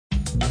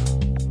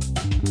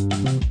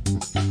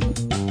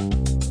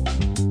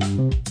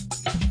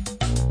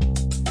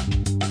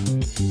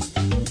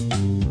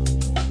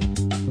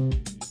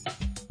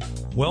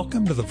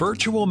Welcome to the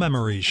Virtual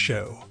Memories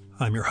Show.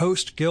 I'm your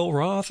host, Gil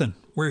Roth, and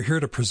we're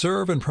here to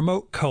preserve and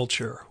promote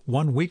culture,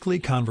 one weekly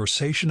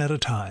conversation at a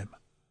time.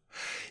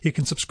 You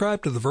can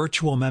subscribe to the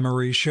Virtual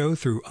Memories Show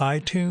through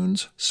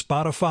iTunes,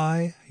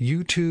 Spotify,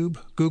 YouTube,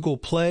 Google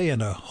Play,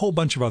 and a whole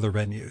bunch of other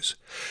venues.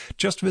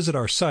 Just visit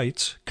our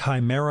sites,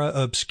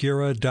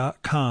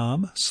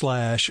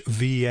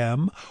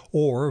 chimeraobscura.com/VM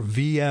or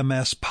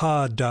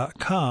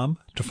vmspod.com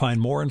to find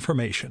more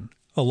information,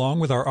 along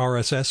with our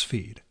RSS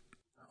feed.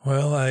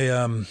 Well,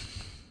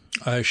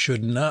 I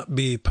should not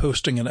be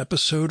posting an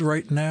episode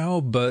right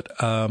now, but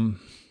I'm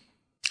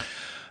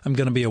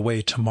going to be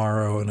away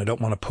tomorrow, and I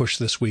don't want to push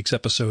this week's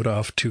episode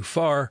off too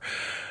far.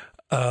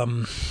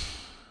 I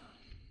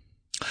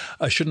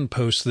shouldn't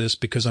post this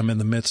because I'm in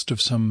the midst of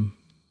some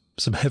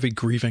heavy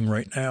grieving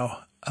right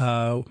now.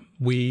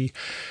 We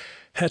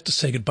had to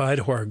say goodbye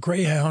to our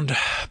greyhound,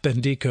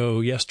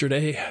 Bendico,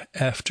 yesterday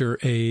after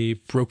a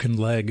broken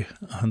leg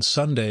on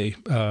Sunday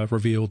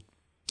revealed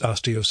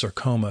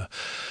osteosarcoma.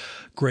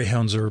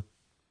 Greyhounds are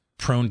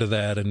prone to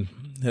that, and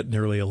at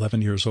nearly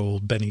 11 years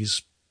old,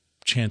 Benny's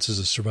chances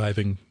of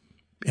surviving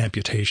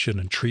amputation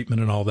and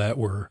treatment and all that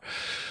were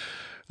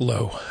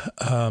low.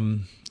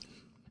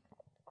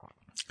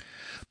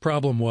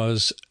 Problem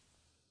was,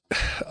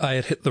 I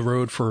had hit the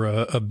road for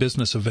a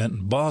business event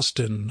in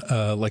Boston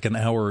like an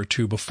hour or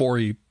two before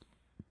he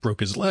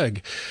broke his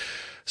leg.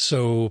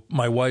 So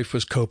my wife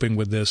was coping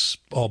with this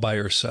all by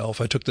herself.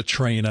 I took the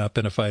train up,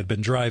 and if I had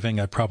been driving,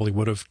 I probably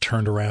would have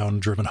turned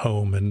around, driven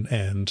home,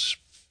 and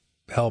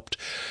helped.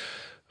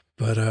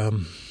 But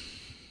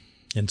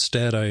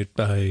instead,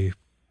 I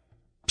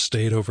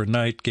stayed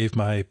overnight, gave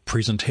my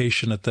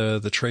presentation at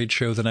the trade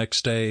show the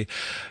next day,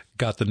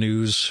 got the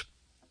news.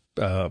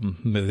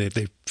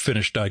 They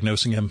finished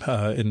diagnosing him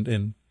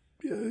in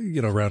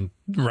around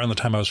the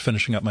time I was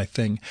finishing up my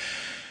thing,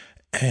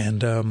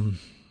 and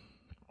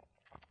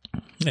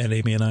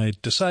Amy and I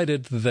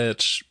decided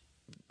that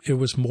it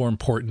was more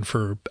important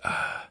for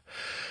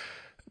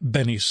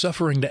Benny's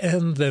suffering to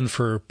end than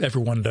for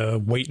everyone to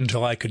wait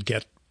until I could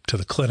get to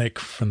the clinic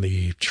from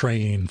the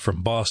train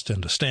from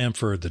Boston to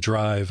Stamford, the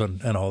drive,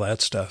 and all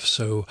that stuff.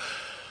 So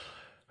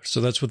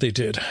that's what they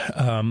did.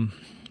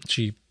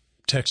 She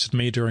texted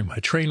me during my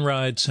train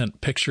ride,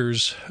 sent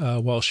pictures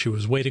while she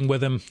was waiting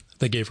with him.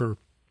 They gave her a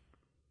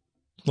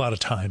lot of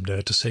time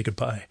to say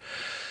goodbye.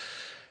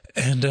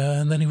 And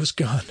then he was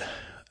gone.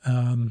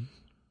 I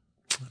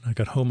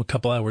got home a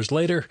couple hours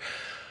later.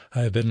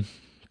 I've been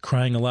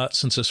crying a lot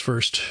since this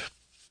first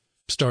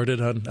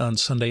started on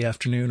Sunday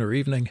afternoon or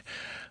evening.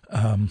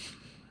 I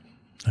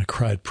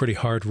cried pretty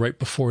hard right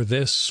before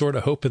this, sort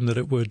of hoping that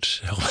it would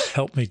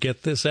help me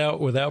get this out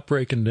without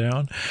breaking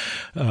down.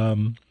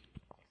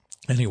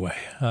 Anyway,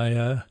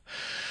 I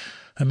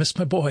miss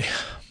my boy.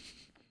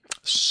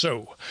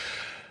 So,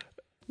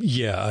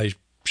 yeah, I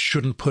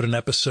shouldn't put an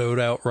episode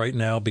out right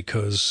now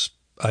because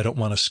I don't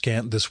want to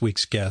scant this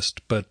week's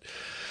guest, but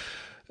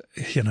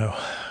this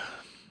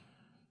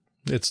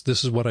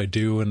is what I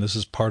do, and this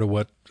is part of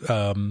what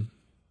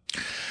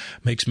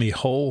makes me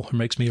whole, or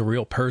makes me a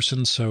real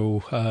person.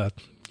 So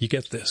you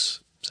get this.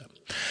 So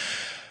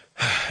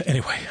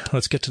anyway,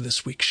 let's get to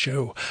this week's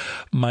show.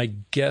 My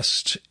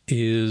guest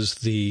is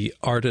the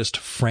artist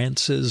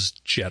Frances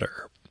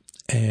Jetter,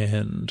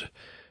 and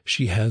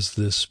she has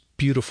this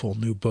beautiful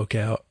new book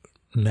out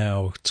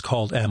now. It's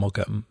called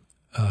Amalgam.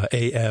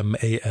 Amalgam.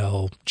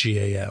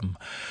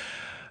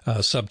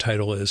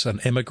 Subtitle is An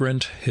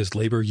Immigrant, His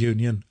Labor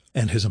Union,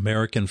 and His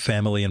American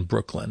Family in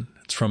Brooklyn.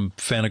 It's from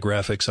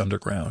Fantagraphics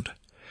Underground.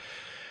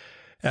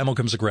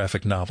 Amalgam's a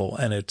graphic novel,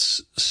 and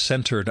it's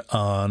centered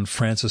on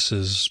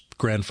Frances's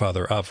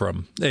grandfather,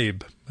 Avram,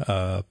 Abe,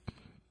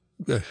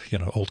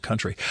 old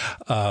country,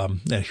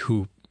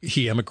 who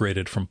he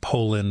emigrated from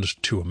Poland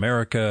to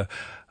America,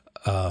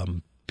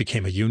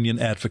 became a union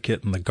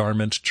advocate in the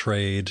garment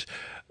trade,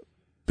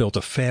 built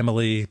a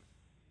family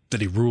that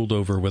he ruled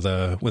over with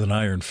an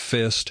iron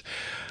fist.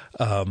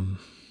 Well,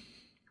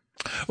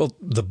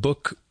 the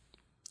book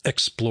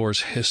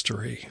explores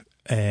history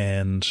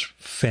and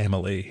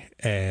family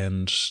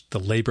and the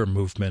labor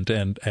movement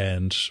and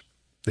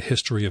the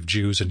history of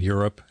Jews in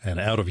Europe and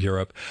out of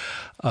Europe,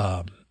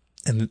 and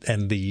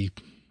the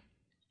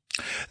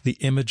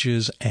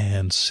images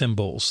and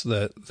symbols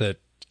that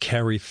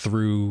carry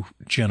through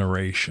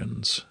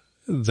generations.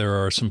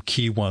 There are some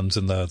key ones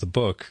in the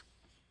book.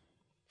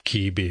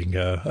 Key being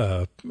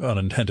a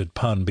unintended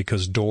pun,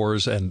 because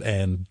doors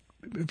and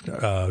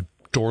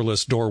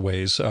doorless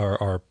doorways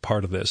are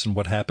part of this, and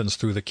what happens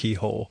through the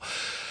keyhole,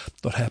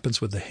 what happens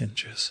with the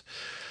hinges.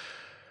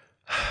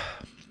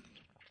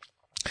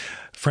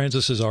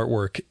 Frances's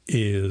artwork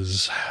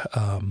is,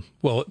 in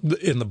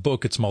the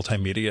book it's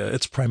multimedia.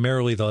 It's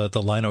primarily the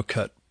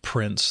linocut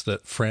prints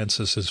that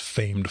Frances is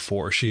famed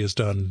for. She has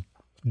done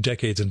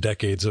decades and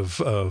decades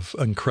of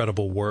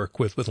incredible work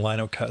with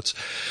lino cuts,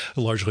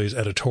 largely as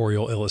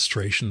editorial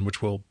illustration,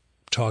 which we'll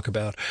talk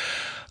about.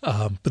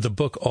 But the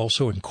book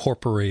also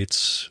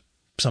incorporates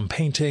some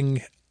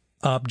painting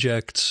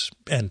objects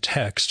and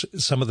text.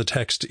 Some of the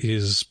text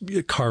is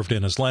carved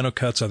in as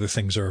linocuts. Other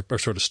things are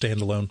sort of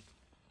standalone.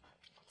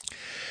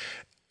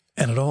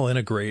 And it all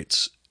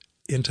integrates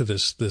into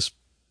this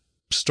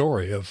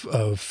story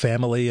of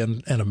family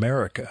and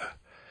America.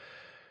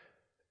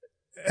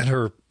 And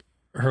her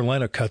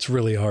linocuts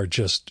really are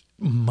just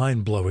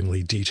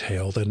mind-blowingly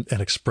detailed and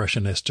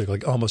expressionistic.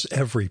 Like almost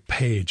every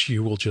page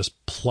you will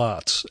just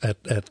plot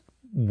at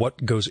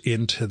what goes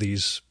into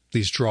these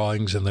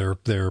drawings and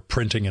their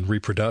printing and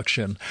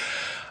reproduction.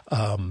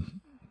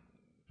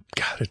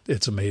 God,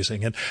 it's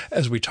amazing. And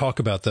as we talk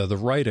about the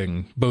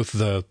writing, both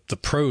the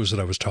prose that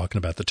I was talking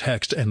about, the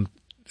text, and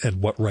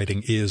what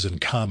writing is in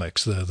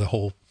comics, the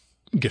whole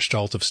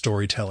gestalt of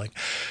storytelling,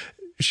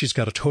 she's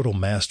got a total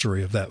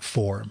mastery of that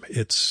form.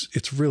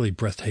 It's really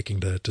breathtaking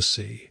to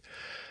see,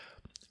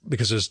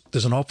 because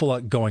there's an awful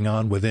lot going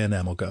on within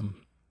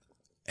Amalgam.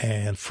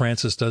 And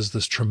Frances does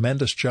this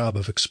tremendous job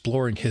of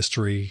exploring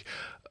history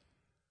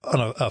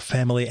on a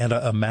family and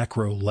a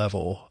macro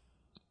level,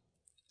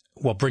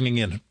 while bringing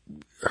in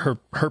her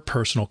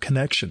personal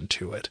connection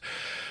to it.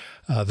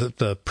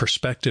 The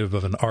perspective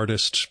of an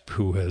artist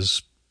who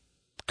has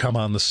come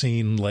on the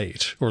scene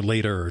late or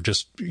later, or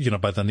just,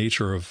 by the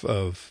nature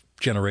of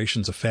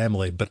generations of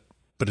family, but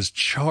is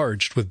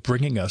charged with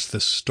bringing us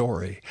this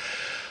story,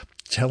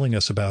 telling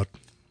us about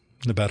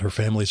her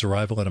family's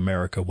arrival in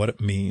America, what it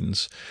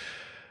means,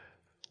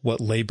 what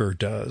labor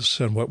does,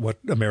 and what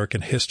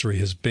American history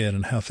has been,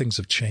 and how things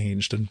have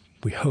changed, and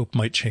we hope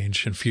might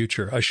change in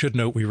future. I should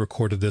note we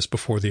recorded this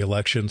before the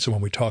election, so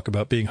when we talk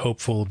about being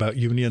hopeful about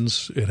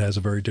unions, it has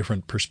a very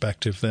different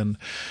perspective than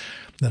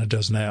it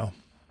does now.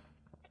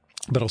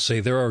 But I'll say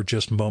there are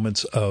just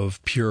moments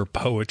of pure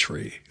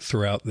poetry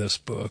throughout this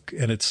book,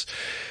 and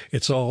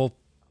it's all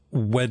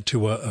wed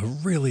to a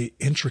really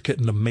intricate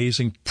and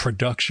amazing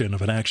production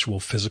of an actual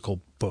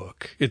physical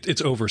book.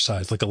 It's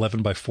oversized, like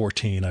 11 by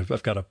 14.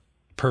 I've got a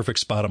perfect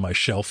spot on my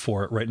shelf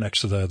for it, right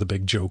next to the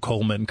big Joe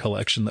Coleman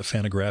collection that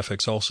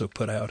Fantagraphics also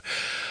put out.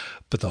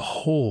 But the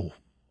whole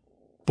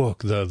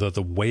book,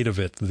 the weight of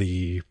it,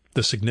 the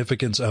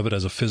significance of it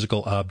as a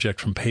physical object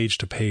from page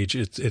to page,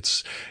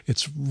 it's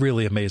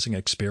really amazing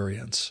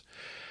experience.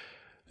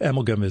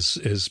 Amalgam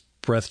is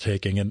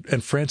breathtaking,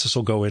 and Frances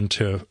will go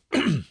into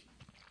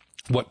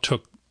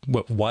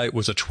why it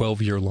was a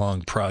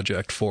 12-year-long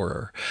project for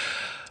her.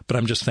 But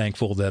I'm just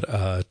thankful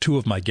that two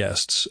of my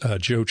guests,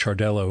 Joe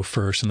Chardello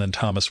first and then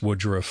Thomas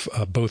Woodruff,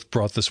 both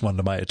brought this one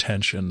to my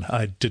attention.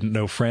 I didn't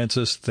know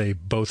Frances. They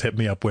both hit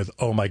me up with,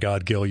 "Oh my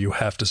God, Gil, you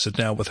have to sit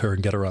down with her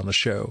and get her on the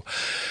show."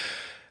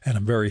 And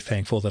I'm very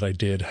thankful that I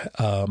did.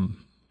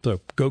 So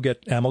go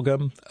get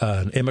Amalgam,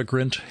 an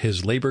immigrant,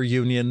 his labor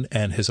union,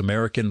 and his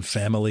American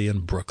family in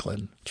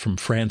Brooklyn, from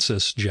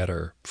Frances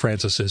Jetter.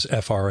 Frances is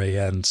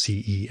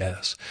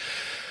Frances.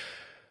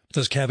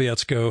 As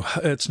caveats go,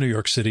 it's New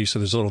York City, so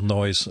there's a little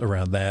noise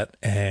around that.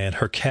 And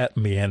her cat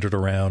meandered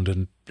around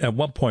and at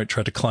one point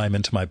tried to climb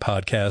into my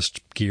podcast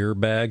gear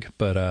bag,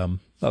 but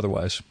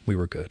otherwise we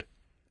were good.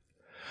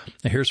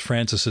 Now here's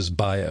Frances's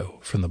bio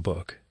from the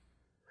book.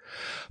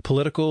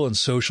 Political and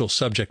social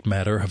subject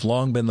matter have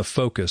long been the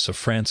focus of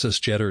Frances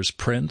Jetter's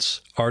prints,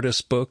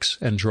 artist books,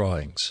 and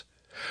drawings.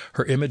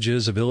 Her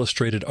images of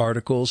illustrated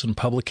articles and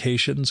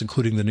publications,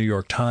 including the New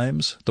York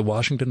Times, the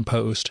Washington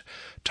Post,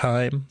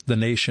 Time, The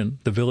Nation,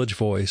 The Village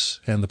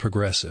Voice, and The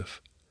Progressive.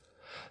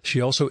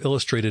 She also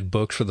illustrated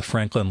books for the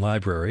Franklin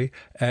Library,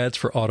 ads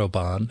for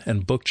Autobahn,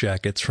 and book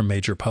jackets from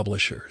major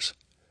publishers.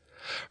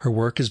 Her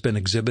work has been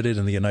exhibited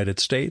in the United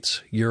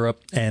States,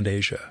 Europe, and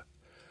Asia.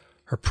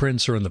 Her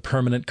prints are in the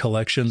permanent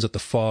collections at the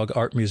Fogg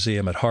Art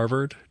Museum at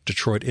Harvard,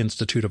 Detroit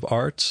Institute of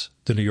Arts,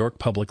 the New York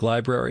Public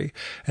Library,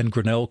 and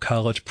Grinnell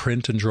College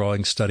Print and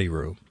Drawing Study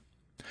Room.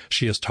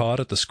 She has taught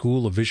at the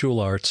School of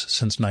Visual Arts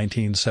since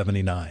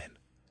 1979.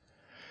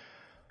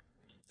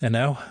 And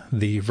now,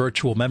 the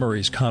Virtual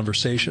Memories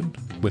conversation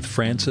with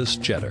Frances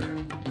Jetter.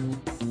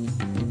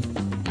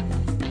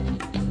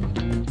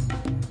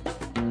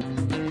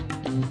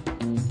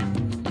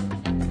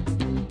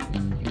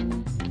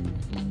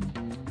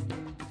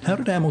 How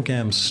did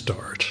Amalgam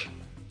start?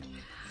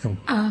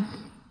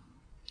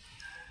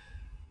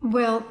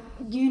 Well,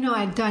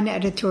 I'd done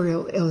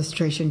editorial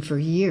illustration for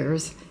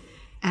years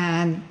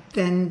and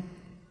then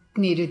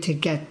needed to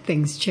get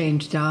things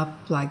changed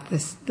up, like the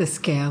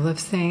scale of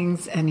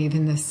things and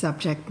even the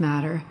subject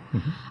matter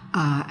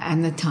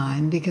and the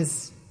time,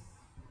 because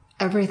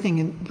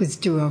everything was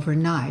due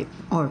overnight,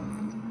 or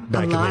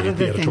a lot of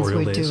the things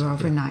were due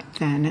overnight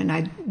then. And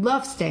I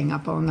loved staying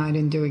up all night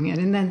and doing it.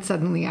 And then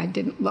suddenly I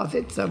didn't love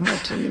it so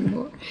much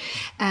anymore.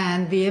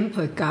 And the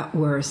input got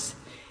worse.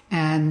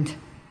 And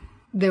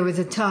there was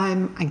a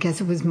time, I guess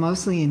it was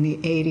mostly in the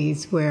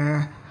 80s,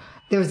 where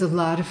there was a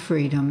lot of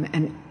freedom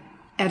and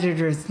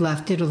editors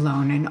left it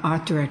alone and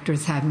art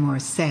directors had more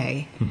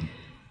say.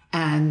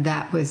 And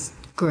that was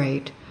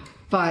great.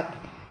 But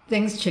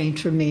things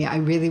changed for me. I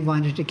really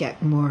wanted to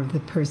get more of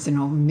the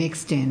personal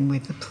mixed in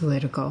with the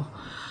political.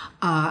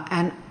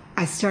 And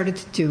I started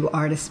to do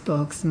artist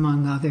books,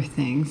 among other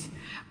things,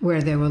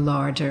 where they were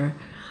larger.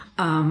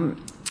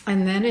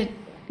 And then it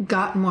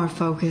got more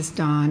focused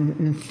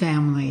on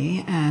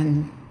family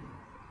and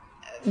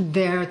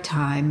their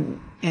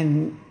time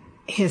in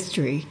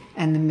history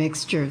and the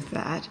mixture of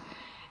that.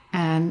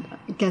 And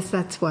I guess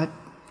that's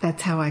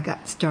how I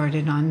got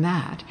started on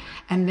that.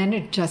 And then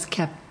it just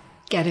kept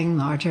getting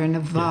larger and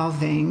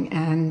evolving.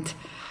 Yeah. And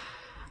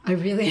I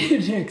really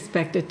didn't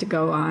expect it to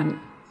go on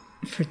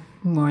for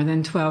more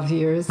than 12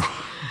 years.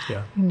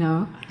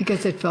 Yeah.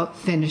 Because it felt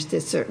finished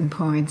at certain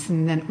points,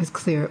 and then it was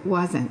clear it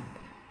wasn't.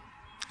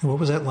 What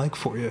was that like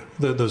for you?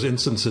 Those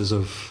instances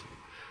of,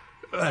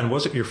 and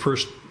was it your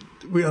first,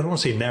 I don't want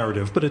to say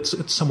narrative, but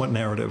it's somewhat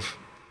narrative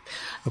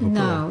of a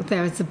book.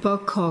 There's a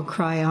book called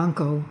Cry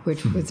Uncle,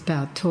 which was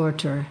about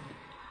torture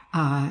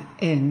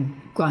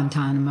in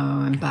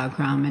Guantanamo and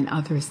Bagram and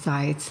other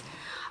sites,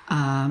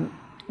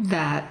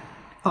 that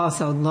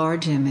also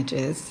large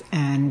images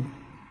and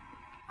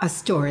a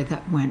story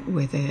that went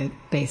with it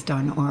based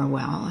on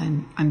Orwell.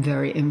 And I'm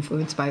very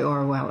influenced by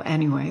Orwell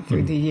anyway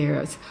through the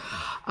years.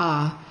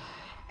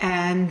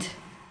 And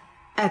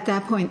at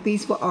that point,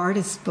 these were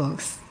artist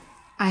books.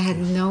 I had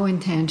no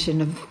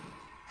intention of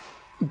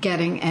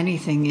getting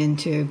anything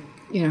into,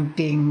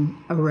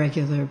 being a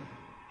regular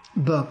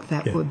book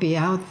that would be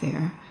out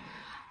there.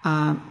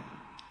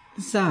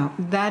 So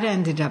that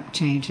ended up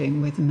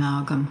changing with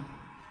Amalgam.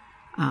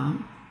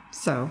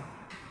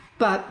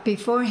 But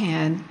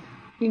beforehand,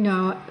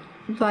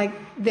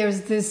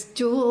 there's this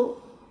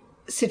dual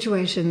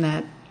situation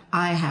that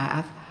I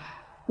have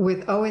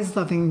with always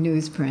loving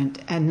newsprint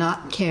and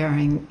not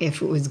caring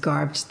if it was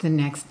garbage the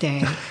next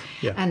day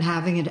and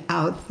having it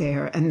out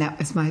there. And that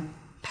was my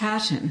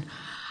passion.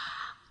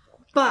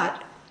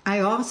 But I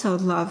also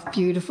love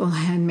beautiful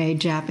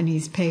handmade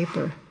Japanese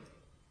paper.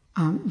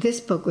 This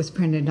book was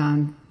printed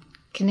on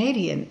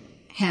Canadian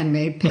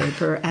handmade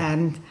paper,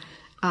 and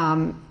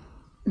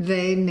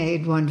they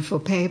made wonderful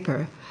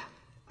paper.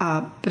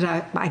 But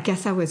I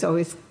guess I was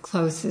always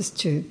closest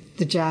to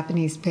the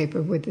Japanese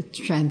paper with the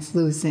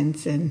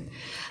translucence and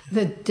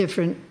the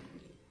different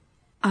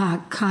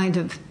kind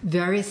of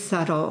very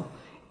subtle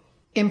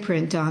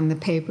imprint on the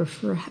paper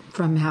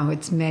from how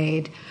it's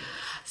made.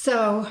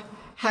 So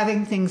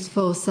having things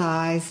full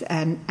size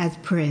and as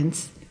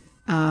prints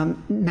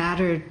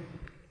mattered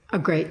a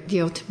great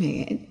deal to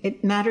me.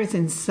 It matters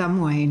in some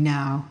way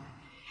now,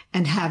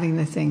 and having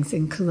the things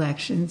in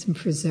collections and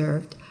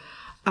preserved.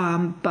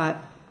 But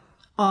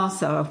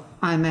also,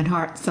 I'm at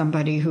heart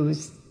somebody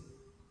who's,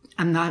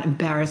 I'm not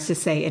embarrassed to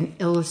say, an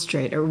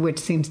illustrator, which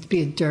seems to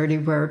be a dirty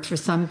word for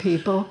some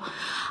people.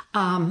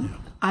 I'm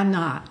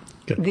not.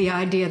 Good. The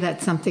idea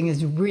that something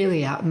is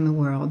really out in the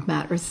world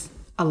matters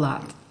a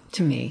lot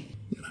to me.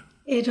 Yeah.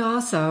 It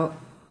also,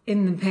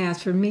 in the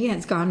past, for me,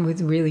 has gone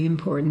with really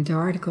important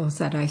articles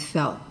that I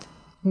felt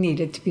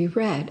needed to be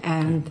read.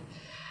 And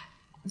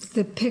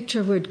the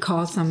picture would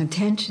call some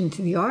attention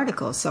to the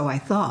article, so I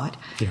thought,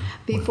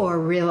 before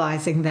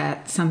realizing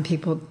that some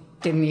people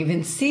didn't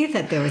even see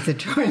that there was a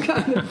drawing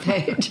on the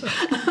page.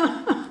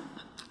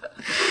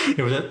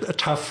 Was that a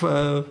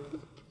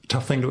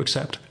tough thing to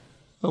accept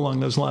along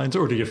those lines?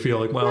 Or do you feel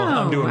like, well,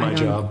 No, I'm doing my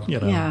job,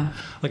 Yeah.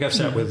 Like I've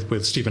sat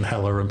with Stephen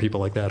Heller and people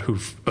like that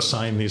who've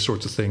assigned these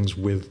sorts of things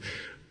with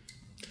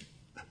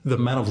the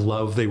amount of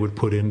love they would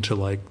put into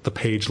like the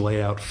page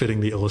layout, fitting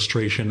the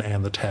illustration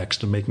and the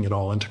text and making it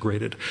all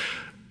integrated.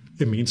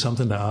 It means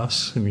something to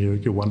us, and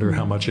you wonder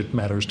how much it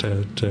matters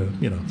to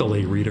the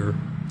lay reader,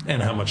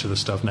 and how much of the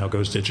stuff now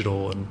goes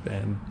digital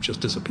and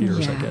just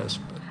disappears, I guess.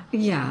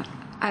 Yeah.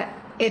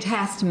 It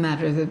has to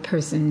matter to the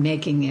person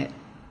making it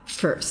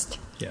first.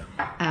 Yeah.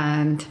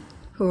 And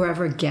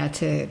whoever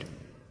gets it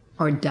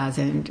or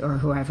doesn't, or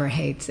whoever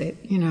hates it,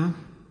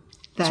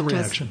 It's a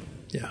reaction.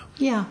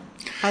 Yeah.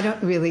 I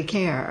don't really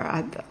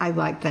care. I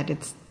like that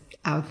it's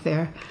out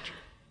there.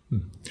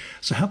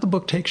 So how'd the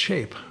book take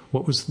shape?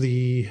 What was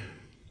the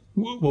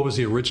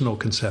original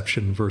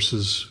conception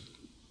versus,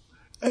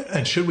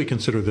 and should we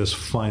consider this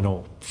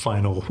final,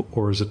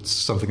 or is it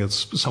something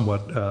that's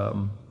somewhat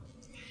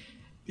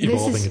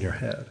evolving in your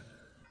head?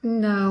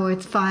 No,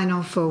 it's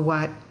final for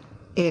what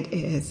it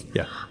is.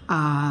 Yeah.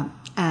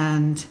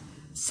 And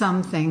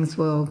some things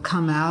will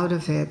come out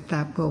of it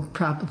that will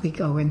probably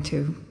go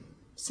into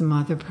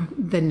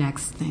the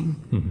next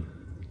thing,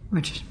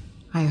 which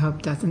I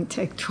hope doesn't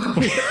take 12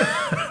 years.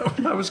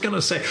 I was going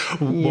to say,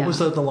 what was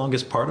the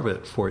longest part of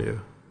it for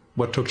you?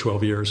 What took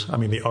 12 years? I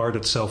mean, the art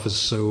itself is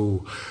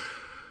so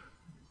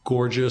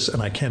gorgeous,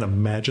 and I can't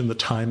imagine the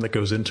time that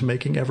goes into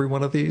making every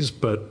one of these,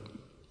 but,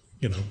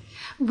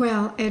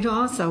 Well, it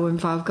also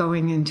involved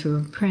going into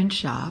a print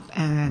shop,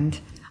 and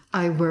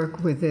I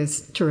work with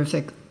this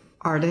terrific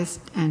artist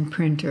and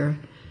printer,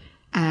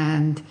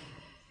 and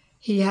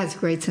he has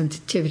great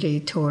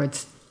sensitivity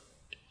towards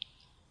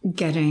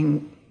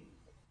getting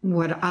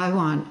what I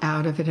want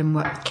out of it and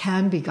what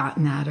can be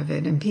gotten out of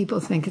it. And people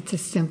think it's a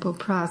simple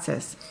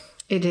process.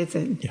 It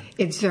isn't. Yeah.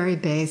 It's very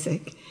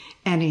basic.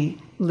 Any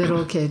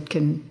little kid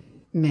can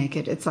make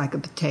it. It's like a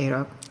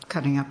potato,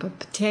 cutting up a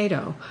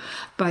potato.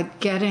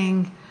 But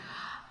getting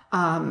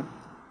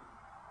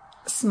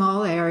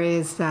small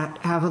areas that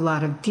have a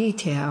lot of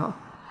detail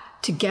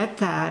to get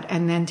that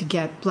and then to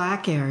get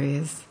black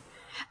areas.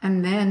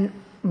 And then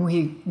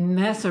we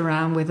mess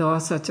around with all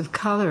sorts of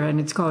color, and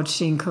it's called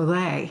sheen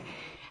collé.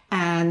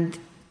 And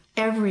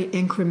every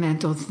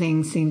incremental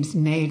thing seems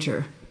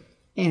major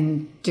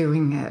in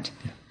doing it.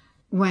 Yeah.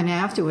 When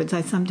afterwards,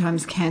 I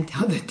sometimes can't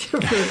tell the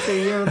difference a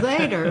year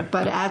later,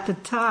 but at the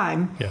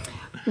time,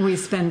 we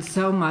spend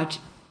so much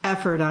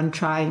effort on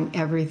trying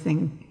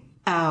everything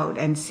out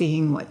and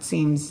seeing what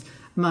seems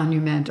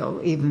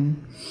monumental,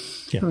 even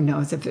who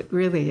knows if it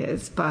really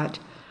is. But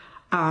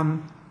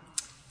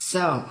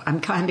so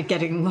I'm kind of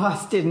getting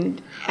lost in,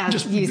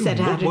 as you said,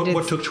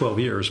 what took 12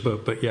 years,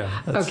 but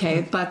yeah.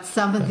 Okay, but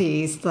some of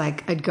these,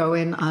 like I'd go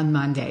in on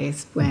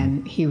Mondays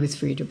when he was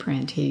free to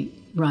print. He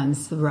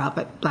runs the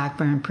Robert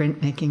Blackburn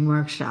printmaking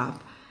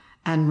workshop,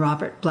 and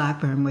Robert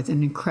Blackburn was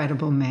an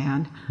incredible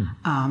man.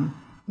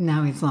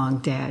 Now he's long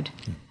dead,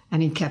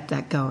 and he kept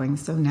that going,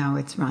 so now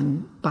it's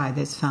run by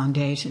this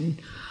foundation.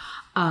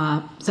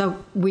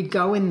 So we'd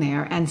go in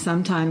there, and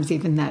sometimes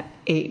even that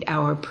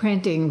 8-hour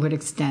printing would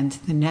extend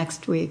to the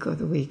next week or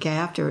the week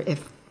after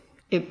if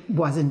it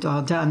wasn't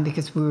all done,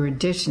 because we were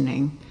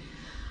editioning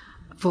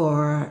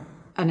for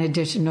an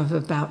edition of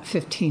about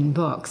 15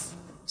 books.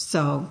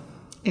 So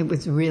it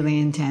was really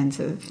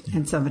intensive,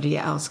 and somebody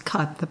else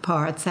cut the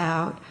parts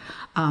out.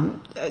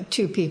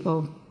 2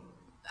 people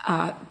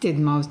did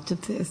most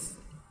of this.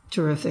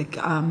 Terrific.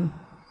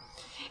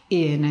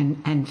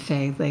 Ian and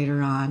Faye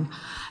later on.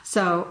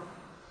 So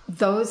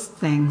those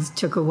things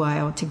took a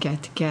while to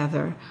get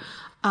together.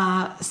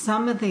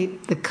 Some of the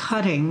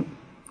cutting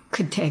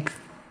could take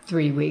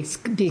 3 weeks,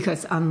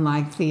 because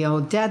unlike the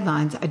old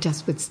deadlines, I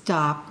just would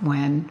stop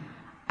when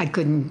I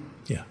couldn't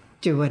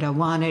do what I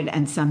wanted,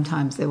 and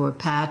sometimes they were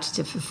patched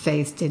if a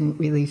face didn't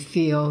really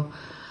feel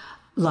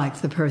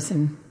like the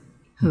person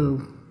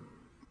who,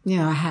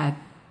 had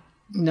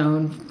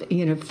known,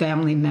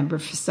 family member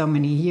for so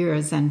many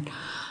years, and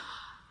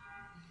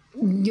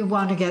you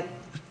want to get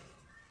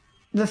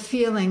the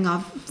feeling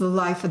of the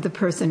life of the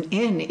person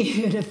in,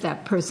 even if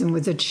that person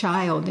was a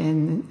child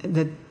in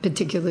the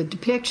particular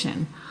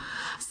depiction.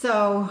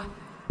 So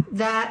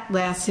that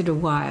lasted a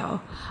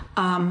while.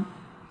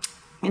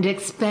 It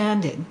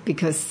expanded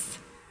because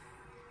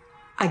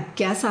I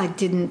guess I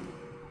didn't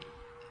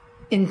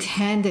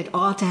intend it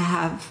all to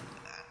have,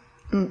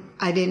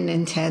 I didn't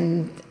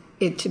intend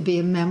it to be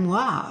a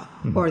memoir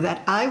or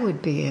that I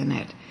would be in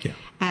it. Yeah.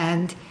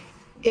 And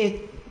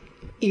it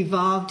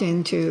evolved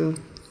into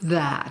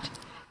that.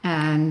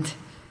 And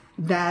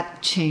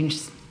that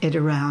changed it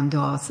around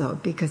also,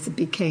 because it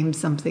became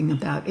something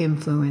about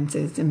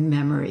influences and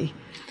memory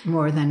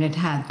more than it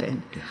had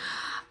been. Yeah.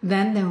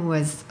 Then there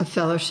was a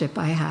fellowship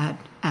I had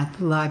at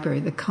the library,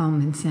 the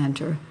Cullman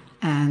Center,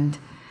 and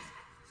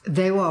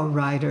they were all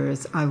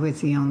writers. I was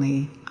the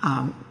only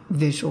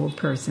visual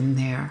person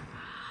there.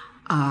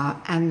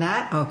 And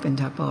that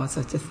opened up all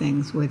sorts of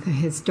things, with a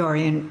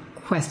historian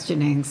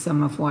questioning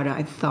some of what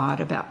I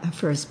thought about the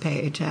first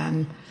page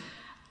and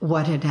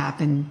what had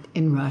happened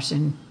in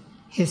Russian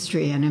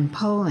history and in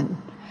Poland,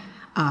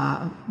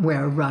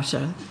 where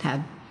Russia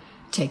had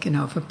taken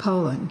over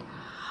Poland.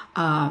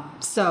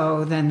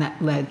 So then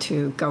that led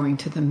to going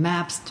to the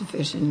maps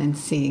division and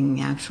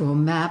seeing actual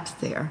maps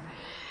there,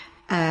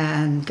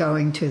 and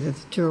going to the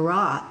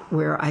Jurat,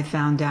 where I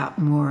found out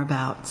more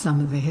about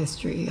some of the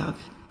history of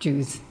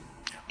Jews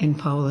in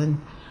Poland,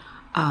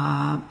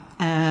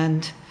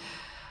 and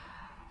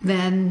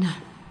then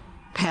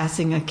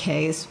passing a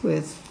case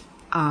with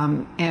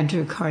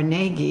Andrew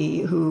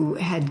Carnegie, who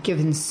had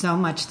given so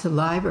much to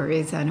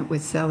libraries, and it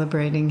was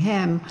celebrating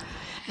him.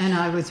 And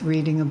I was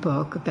reading a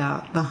book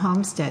about the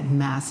Homestead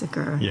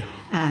Massacre,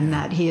 and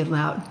that he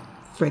allowed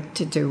Frick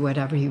to do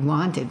whatever he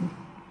wanted.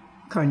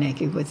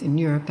 Carnegie was in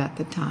Europe at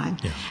the time,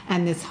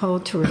 and this whole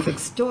terrific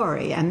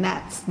story, and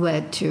that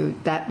led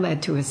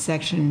to a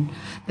section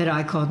that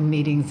I called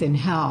Meetings in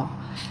Hell,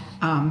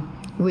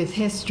 with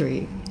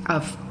history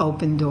of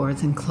open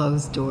doors and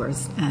closed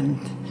doors, and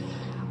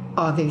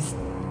all these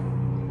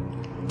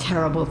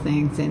terrible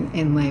things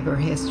in labor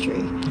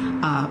history,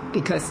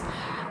 because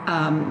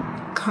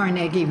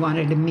Carnegie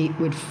wanted to meet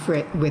with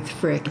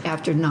Frick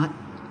after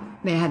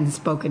they hadn't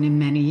spoken in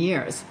many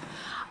years,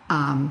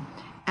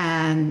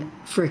 and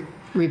Frick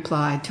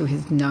replied to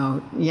his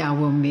note,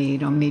 we'll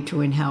meet. I'll meet you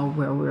in hell,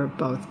 where we're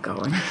both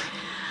going.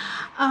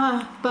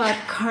 But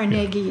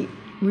Carnegie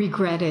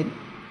regretted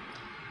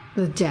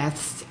the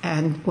deaths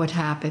and what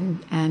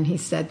happened, and he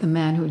said the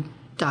man who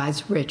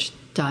dies rich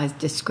dies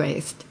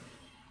disgraced.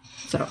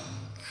 So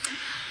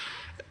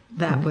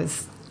that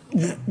was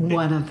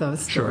one of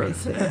those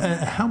stories. Sure.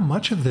 How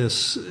much of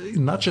this,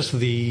 not just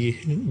the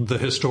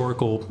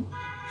historical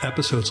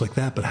episodes like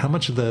that, but how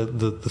much of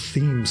the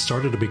themes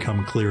started to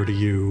become clear to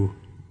you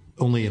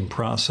only in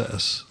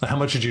process? How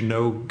much did you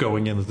know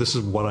going in that this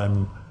is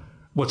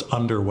what's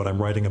under what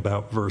I'm writing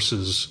about,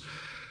 versus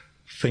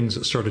things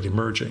that started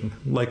emerging,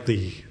 like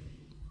the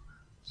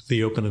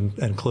open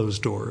and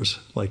closed doors,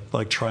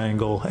 like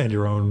Triangle and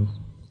your own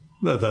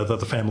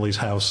the family's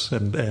house,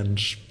 and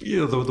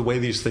the way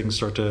these things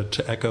start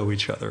to echo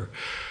each other?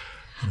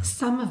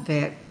 Some of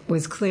it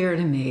was clear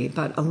to me,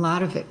 but a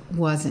lot of it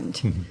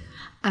wasn't.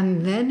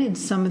 And then in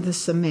some of the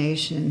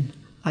summation,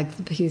 like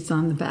the piece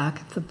on the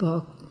back of the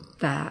book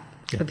that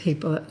the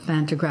people at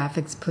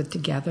Fantagraphics put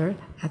together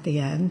at the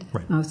end,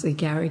 mostly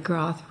Gary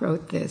Groth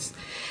wrote this.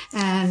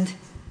 And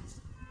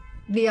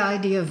the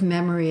idea of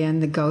memory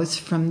and the ghosts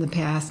from the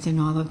past and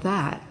all of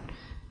that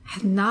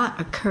had not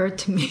occurred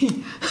to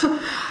me.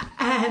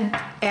 And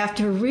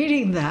after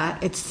reading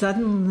that, it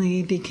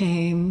suddenly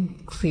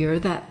became clear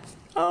that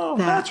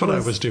that's what I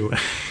was doing.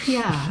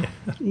 Yeah.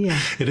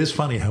 It is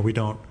funny how we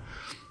don't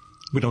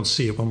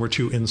see it when we're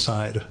too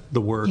inside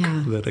the work,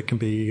 that it can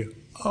be,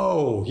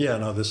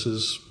 this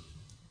is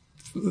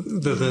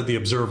the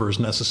observer is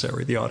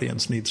necessary. The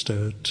audience needs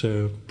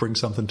to bring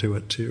something to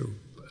it too.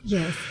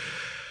 Yes.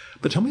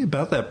 But tell me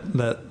about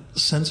that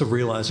sense of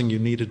realizing you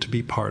needed to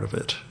be part of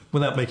it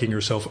without making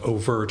yourself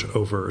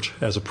overt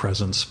as a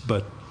presence,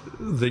 but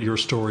that your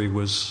story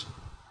was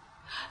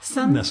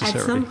necessary.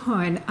 At some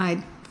point,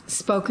 I'd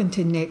spoken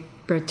to Nick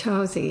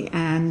Bertozzi,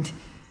 and,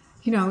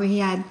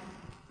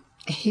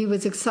 he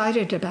was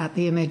excited about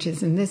the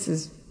images, and this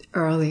is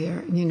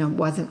earlier,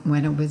 wasn't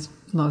when it was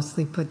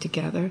mostly put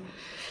together.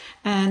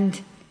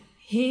 And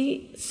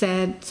he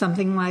said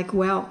something like,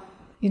 well,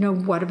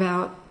 what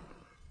about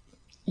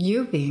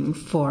you being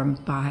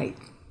formed by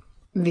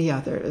the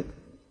other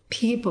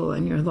people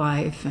in your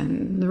life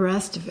and the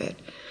rest of it?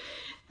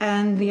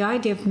 And the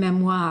idea of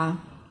memoir,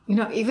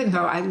 even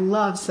though I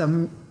love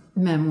some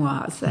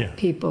memoirs that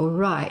people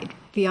write,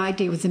 the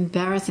idea was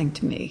embarrassing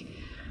to me.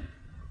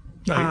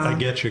 I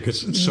get you,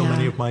 because so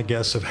many of my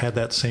guests have had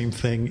that same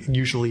thing,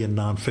 usually in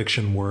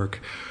nonfiction work.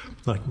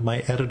 Like, my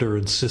editor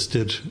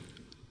insisted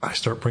I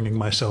start bringing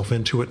myself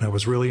into it, and I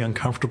was really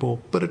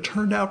uncomfortable, but it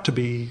turned out to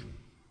be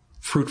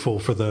fruitful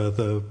for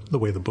the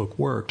way the book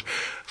worked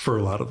for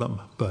a lot of them.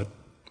 But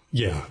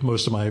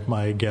most of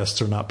my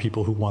guests are not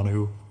people who want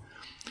to,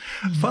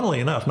 funnily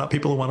enough, not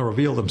people who want to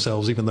reveal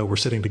themselves, even though we're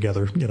sitting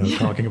together,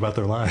 talking about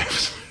their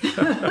lives.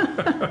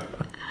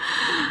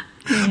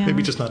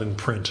 Maybe just not in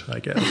print, I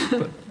guess.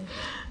 But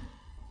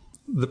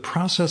the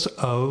process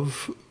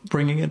of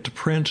bringing it to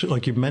print,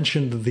 like you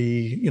mentioned,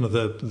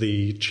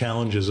 the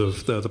challenges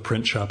of the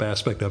print shop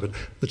aspect of it,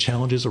 the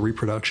challenges of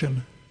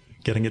reproduction,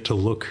 getting it to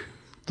look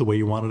the way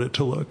you wanted it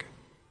to look.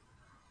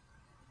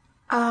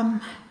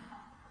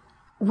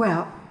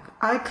 Well,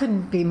 I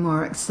couldn't be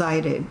more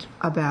excited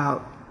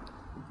about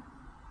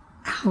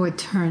how it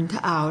turned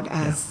out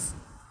as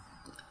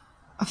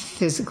a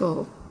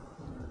physical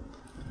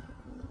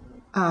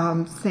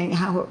thing,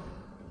 how it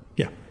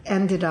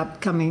ended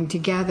up coming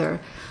together.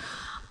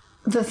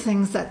 The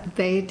things that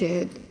they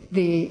did,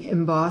 the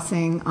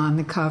embossing on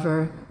the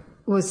cover,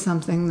 was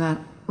something that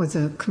was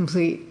a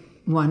complete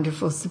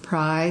wonderful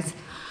surprise.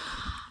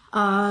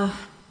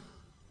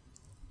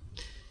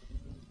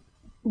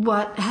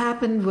 What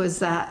happened was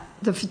that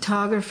the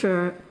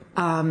photographer,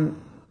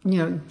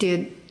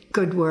 did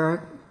good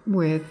work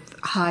with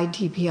high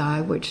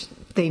DPI, which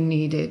they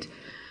needed.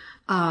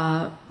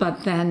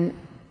 But then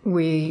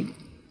we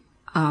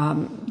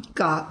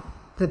got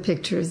the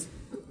pictures,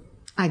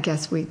 I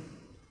guess we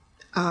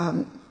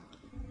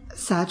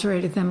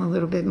saturated them a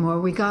little bit more.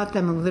 We got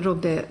them a little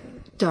bit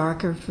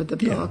darker for the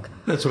book.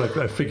 That's what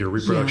I figure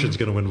reproduction is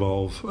going to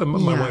involve.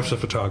 My wife's a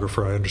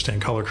photographer. I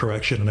understand color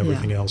correction and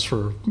everything else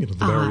for the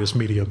various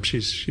mediums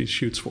she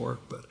shoots for.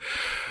 But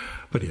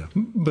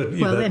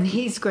and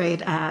he's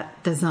great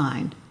at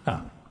design.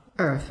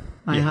 Irv,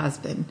 my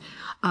husband.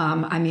 He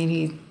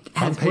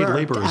has unpaid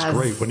labor is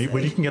great. When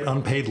you can get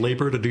unpaid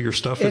labor to do your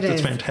stuff,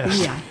 it's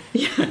fantastic.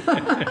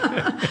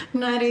 Yeah.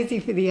 Not easy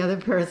for the other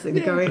person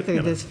going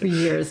through this for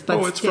years,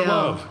 but it's still, for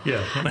love.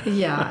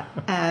 Yeah.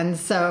 And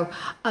so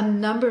a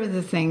number of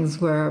the things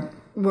were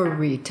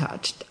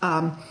retouched.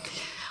 All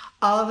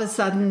of a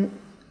sudden,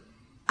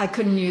 I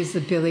couldn't use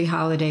the Billie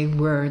Holiday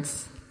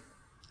words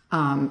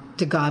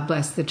to God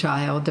Bless the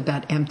Child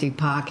about empty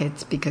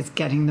pockets, because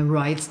getting the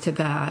rights to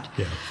that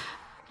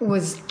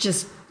was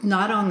just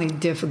not only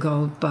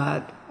difficult,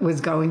 but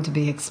was going to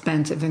be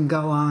expensive and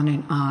go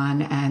on.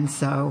 And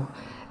so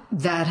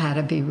that had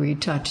to be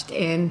retouched.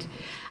 And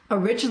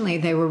originally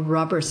they were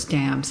rubber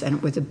stamps, and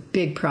it was a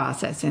big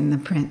process in the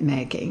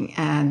printmaking.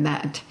 And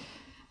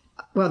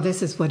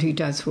this is what he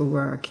does for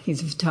work.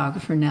 He's a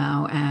photographer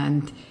now,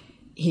 and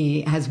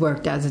he has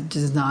worked as a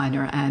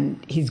designer,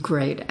 and he's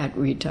great at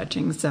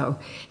retouching. So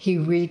he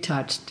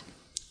retouched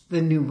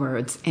the new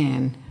words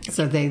in,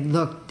 so they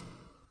looked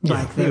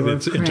like they were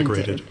printed.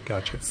 Integrated.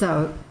 Gotcha.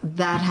 So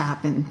that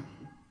happened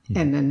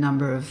in a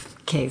number of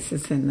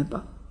cases in the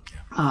book.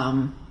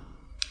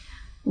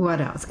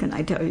 What else can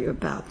I tell you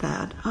about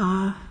that?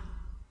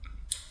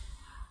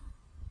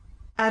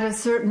 At a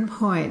certain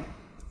point,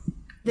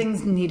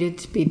 things needed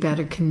to be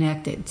better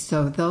connected.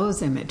 So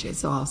those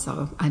images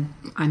also,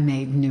 I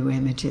made new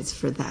images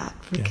for that,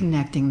 for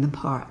connecting the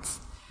parts.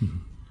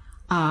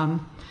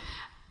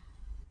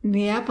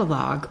 The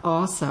epilogue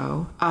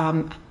also,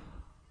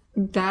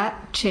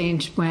 that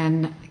changed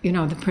when,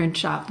 the print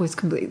shop was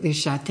completely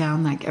shut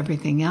down like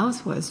everything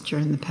else was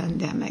during the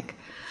pandemic.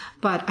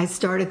 But I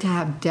started to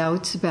have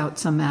doubts about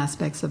some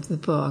aspects of the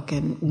book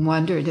and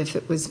wondered if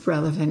it was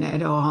relevant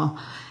at all.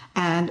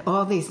 And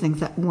all these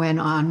things that went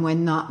on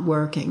when not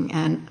working.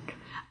 And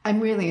I'm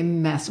really a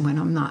mess when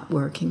I'm not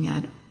working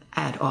at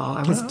all.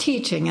 I was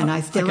teaching, and I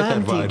still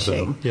am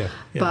teaching. Yeah.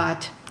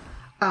 But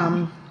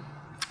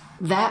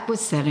that was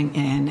setting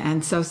in.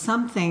 And so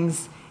some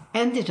things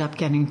ended up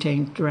getting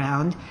changed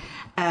around.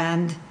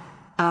 And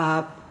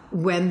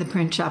when the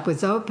print shop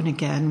was open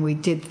again, we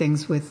did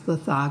things with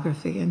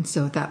lithography. And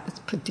so that was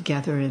put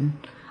together in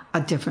a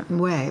different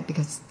way,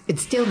 because it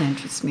still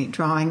interests me.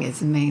 Drawing is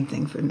the main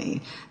thing for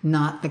me,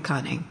 not the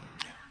cutting.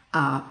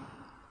 My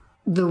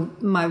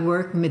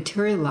work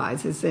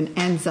materializes and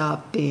ends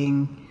up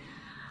being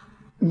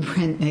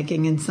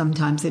printmaking and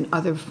sometimes in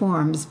other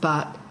forms,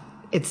 but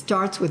it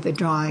starts with the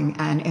drawing,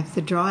 and if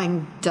the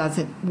drawing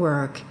doesn't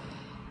work,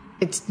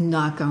 it's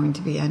not going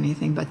to be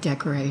anything but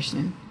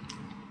decoration.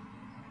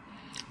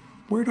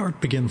 Where'd art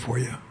begin for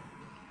you?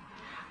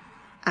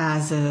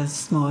 As a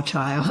small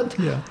child.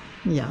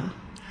 Yeah.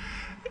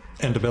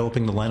 And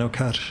developing the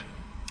linocut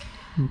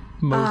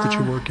mode that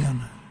you work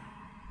in?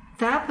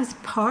 That was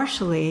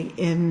partially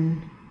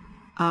in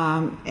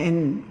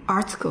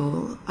art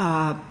school,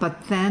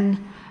 but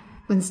then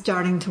when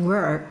starting to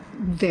work,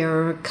 there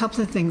were a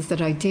couple of things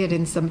that I did,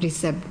 and somebody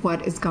said,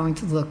 what is going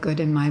to look good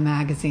in my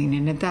magazine?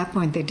 And at that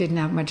point, they didn't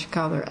have much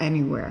color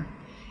anywhere.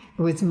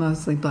 It was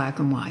mostly black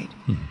and white.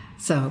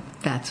 So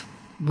that's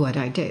what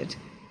I did.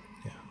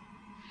 Yeah.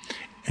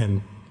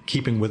 And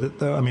keeping with it,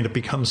 though, I mean, it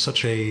becomes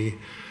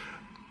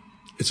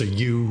it's a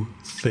you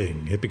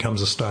thing. It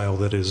becomes a style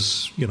that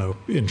is,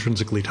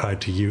 intrinsically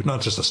tied to you.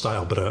 Not just a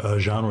style, but a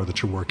genre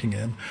that you're working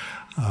in.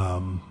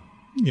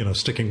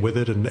 Sticking with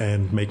it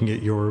and making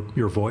it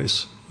your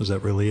voice. Was that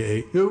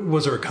really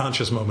was there a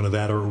conscious moment of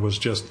that, or was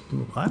just,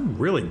 I'm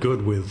really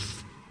good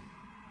with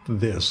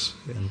this?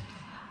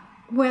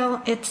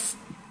 Well, it's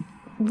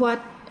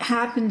what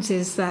happens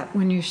is that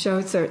when you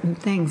show certain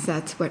things,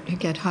 that's what you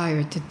get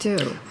hired to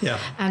do. Yeah.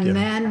 And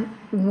then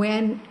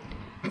when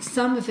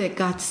some of it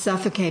got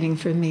suffocating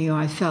for me, or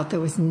I felt there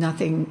was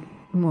nothing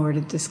more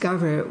to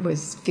discover, it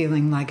was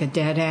feeling like a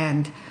dead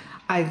end,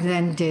 I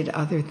then did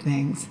other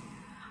things.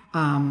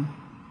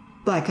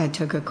 Like I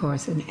took a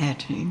course in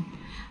etching,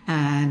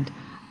 and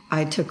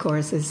I took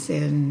courses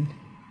in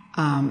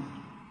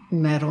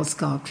metal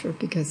sculpture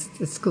because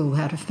the school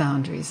had a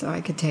foundry, so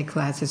I could take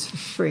classes for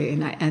free,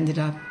 and I ended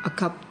up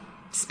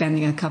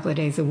spending a couple of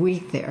days a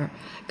week there,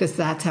 because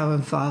that's how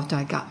involved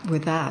I got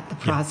with that. The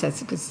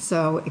process was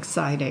so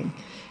exciting.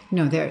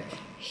 They're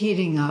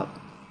heating up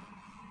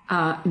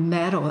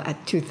metal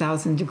at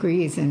 2,000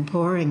 degrees and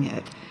pouring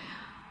it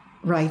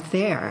right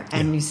there.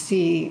 And you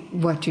see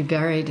what you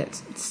buried at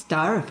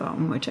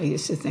styrofoam, which I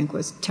used to think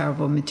was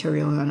terrible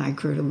material, and I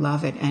grew to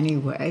love it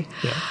anyway.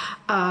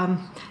 Yeah.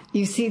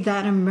 You see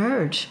that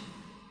emerge.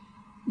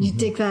 You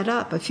dig that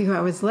up. A few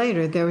hours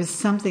later, there was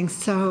something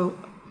so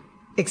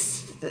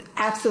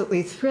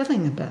absolutely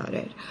thrilling about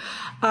it.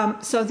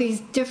 So these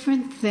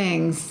different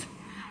things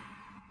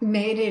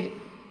made it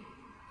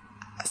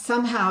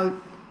somehow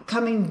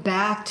coming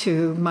back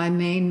to my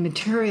main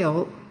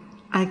material.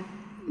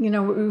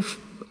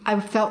 I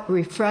felt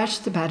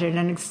refreshed about it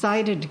and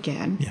excited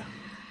again. Yeah.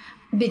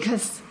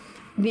 Because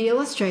the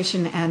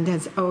illustration end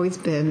has always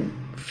been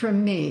for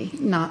me,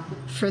 not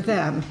for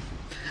them.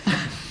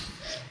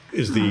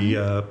 Is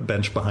the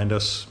bench behind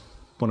us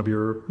one of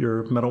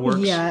your metal works?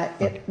 Yeah,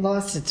 it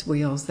lost its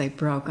wheels. They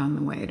broke on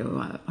the way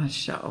to a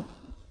show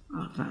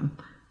of them.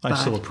 I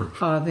still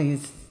approve. All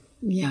these,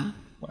 yeah.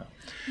 Wow.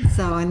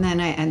 So, and then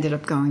I ended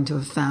up going to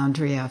a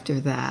foundry after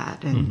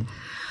that, and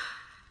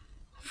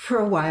for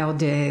a while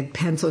did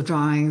pencil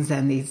drawings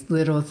and these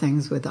little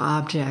things with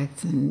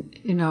objects, and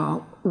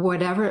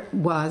whatever it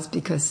was,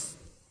 because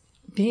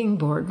being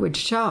bored would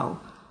show.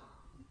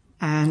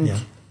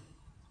 And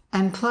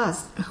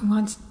plus,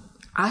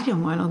 I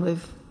didn't want to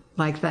live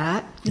like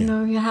that.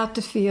 You have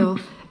to feel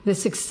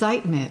this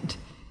excitement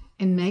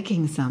in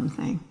making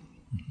something.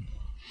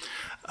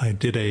 I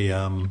did a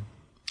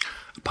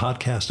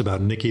podcast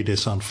about Niki de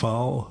Saint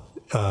Phalle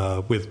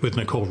with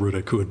Nicole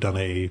Rudick, who had done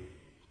a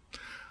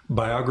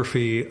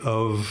biography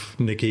of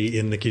Niki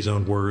in Niki's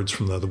own words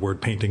from the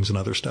word paintings and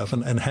other stuff,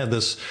 and had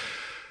this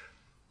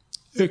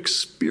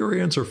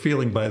experience or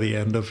feeling by the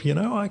end of,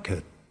 I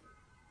could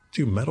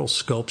do metal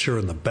sculpture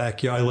in the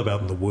backyard. I live out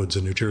in the woods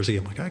in New Jersey.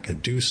 I'm like, I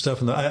could do stuff.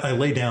 And I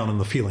lay down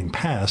and the feeling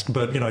passed.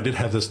 But, I did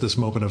have this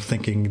moment of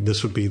thinking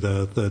this would be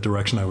the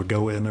direction I would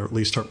go in, or at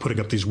least start putting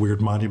up these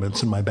weird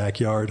monuments in my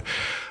backyard.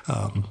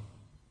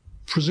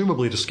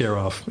 Presumably to scare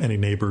off any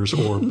neighbors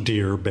or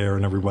deer, bear,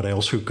 and everybody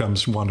else who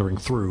comes wandering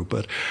through.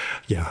 But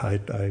yeah,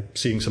 I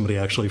seeing somebody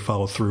actually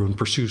follow through and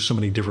pursue so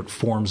many different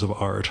forms of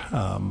art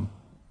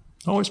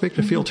always make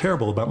me feel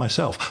terrible about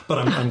myself. But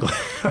I'm glad,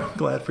 I'm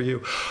glad for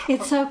you.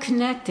 It's so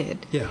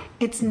connected. Yeah.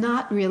 It's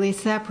not really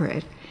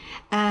separate.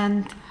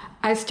 And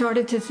I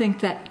started to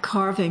think that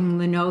carving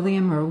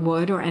linoleum or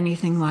wood or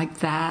anything like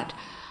that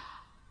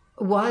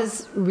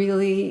was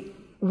really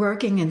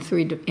working in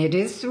it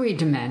is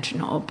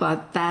three-dimensional,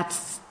 but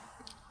that's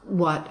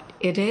what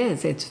it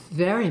is. It's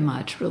very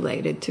much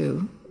related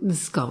to the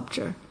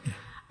sculpture. Yeah.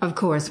 Of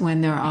course,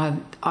 when there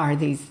are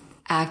these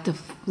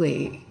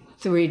actively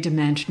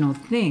three-dimensional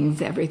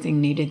things,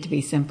 everything needed to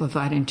be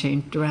simplified and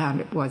changed around.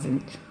 It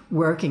wasn't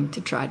working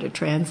to try to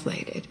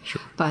translate it.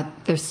 Sure.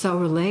 But they're so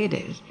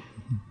related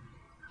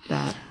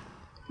that,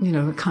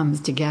 it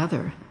comes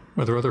together.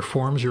 Are there other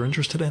forms you're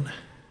interested in?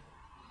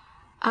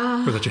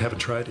 Or that you haven't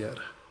tried yet?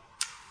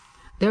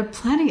 There are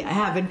plenty I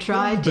haven't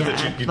tried yet.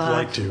 That you'd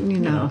like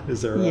to.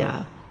 Is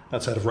there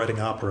outside of writing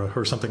opera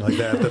or something like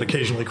that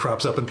occasionally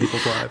crops up in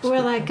people's lives?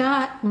 Well, I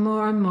got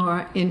more and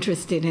more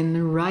interested in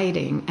the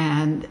writing,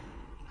 and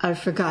I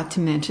forgot to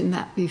mention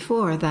that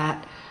before,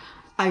 that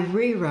I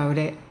rewrote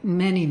it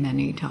many,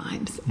 many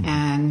times. Mm-hmm.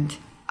 And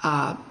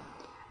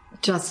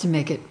just to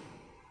make it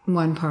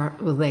one part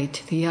relate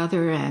to the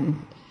other,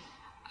 and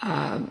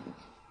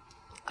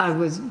I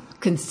was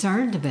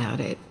concerned about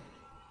it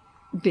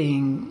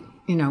being,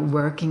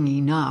 working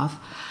enough,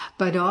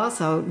 but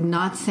also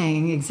not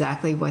saying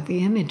exactly what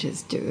the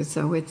images do.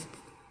 So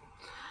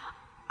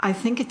I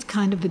think it's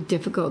kind of a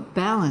difficult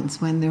balance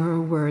when there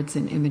are words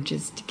and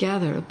images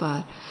together,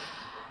 but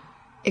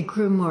it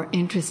grew more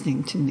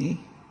interesting to me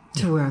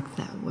to work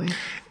that way.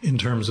 In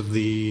terms of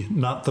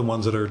not the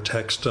ones that are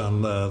text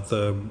on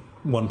the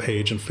one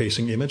page and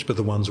facing image, but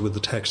the ones with the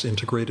text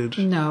integrated?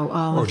 No,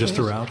 all or of just it.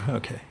 Throughout?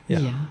 Okay.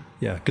 Yeah.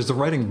 Because the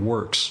writing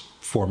works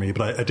for me,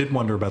 but I did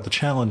wonder about the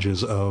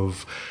challenges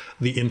of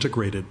the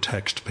integrated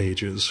text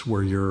pages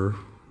where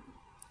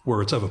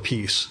it's of a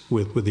piece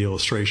with the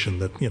illustration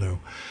that, you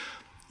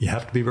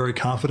have to be very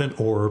confident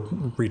or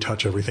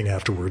retouch everything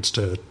afterwards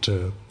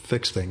to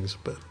fix things.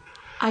 But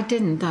I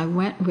didn't. I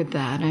went with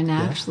that. And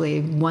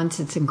actually,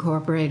 once it's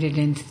incorporated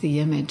into the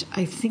image,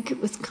 I think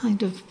it was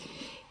kind of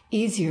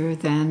easier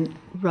than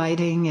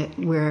writing it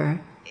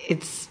where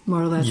it's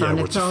more or less on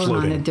its own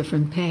floating on a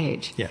different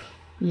page. Yeah.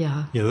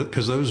 Yeah. Yeah,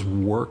 because those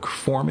work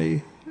for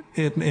me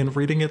in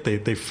reading it.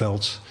 They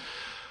felt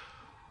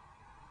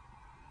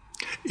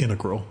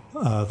integral.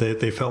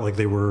 They felt like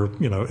they were,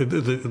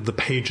 the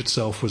page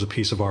itself was a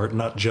piece of art,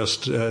 not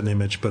just an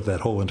image, but that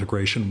whole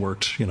integration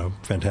worked,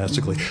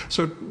 fantastically. Mm-hmm.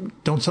 So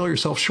don't sell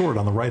yourself short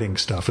on the writing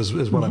stuff is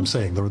what mm-hmm. I'm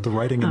saying. The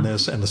writing in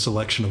this and the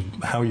selection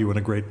of how you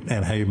integrate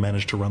and how you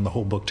manage to run the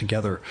whole book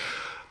together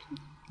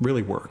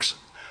really works.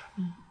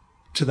 Mm-hmm.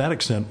 To that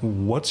extent,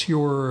 what's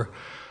your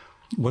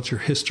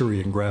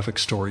history in graphic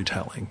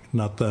storytelling?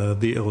 Not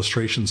the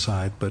illustration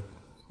side, but,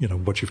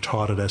 what you've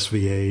taught at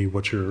SVA,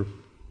 what your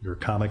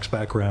comics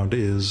background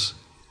is.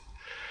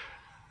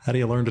 How do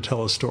you learn to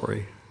tell a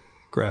story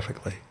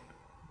graphically?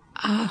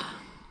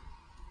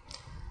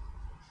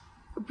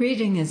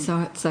 Reading is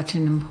such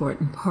an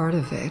important part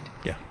of it.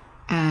 Yeah.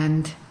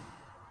 And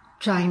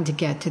trying to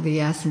get to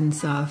the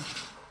essence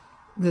of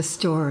the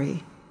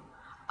story.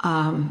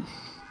 I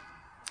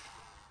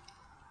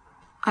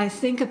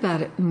think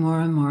about it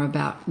more and more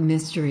about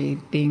mystery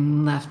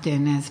being left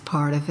in as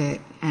part of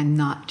it and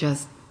not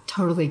just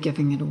totally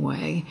giving it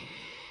away.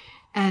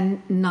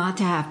 And not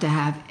to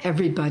have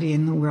everybody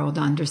in the world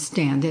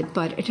understand it,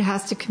 but it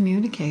has to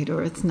communicate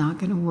or it's not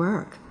going to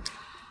work.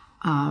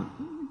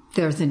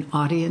 There's an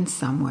audience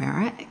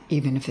somewhere,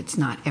 even if it's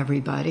not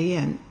everybody,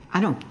 and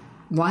I don't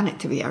want it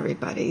to be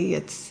everybody.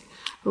 It's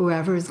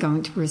whoever is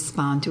going to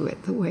respond to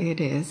it the way it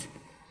is.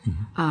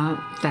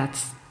 Mm-hmm.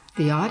 That's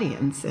the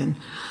audience. And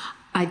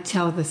I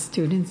tell the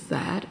students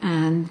that,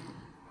 and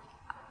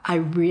I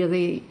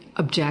really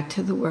object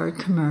to the word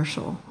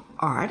commercial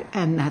art,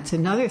 and that's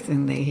another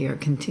thing they hear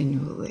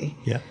continually.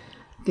 Yeah.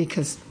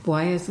 Because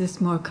why is this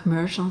more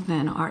commercial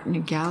than art in a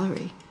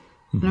gallery?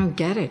 Mm-hmm. I don't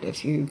get it.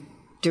 If you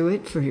do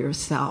it for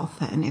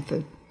yourself, and if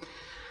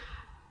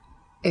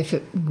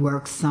it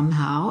works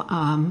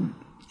somehow,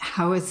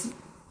 how is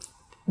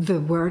the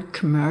word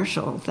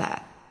commercial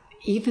that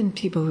even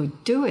people who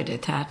do it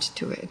attach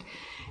to it?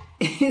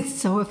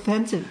 It's so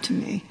offensive to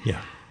me.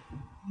 Yeah.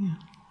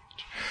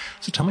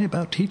 So tell me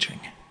about teaching.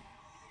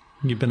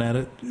 You've been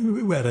at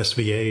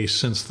SVA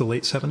since the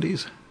late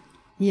 70s?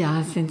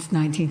 Yeah, since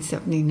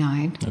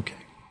 1979. Okay.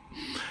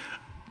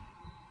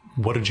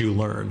 What did you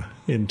learn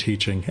in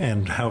teaching,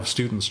 and how have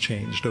students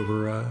changed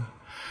over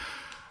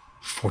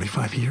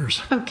 45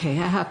 years? Okay,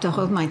 I have to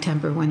hold my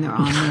temper when they're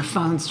on their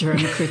phones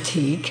during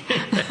critique.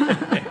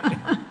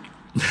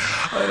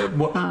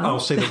 I'll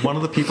say that one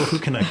of the people who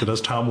connected us,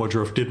 Tom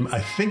Woodruff,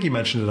 I think he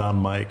mentioned it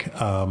on mic,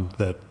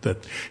 that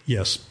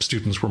yes,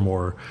 students were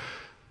more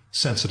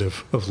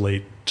sensitive of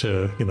late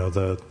to,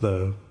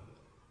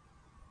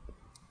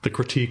 the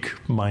critique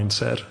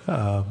mindset,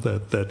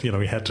 that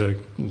he had to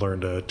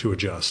learn to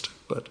adjust.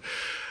 But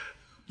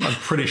I'm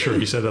pretty sure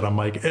he said that on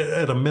mic.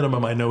 At a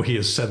minimum, I know he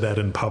has said that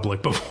in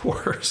public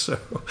before. So,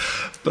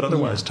 but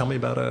otherwise, tell me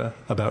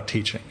about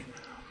teaching.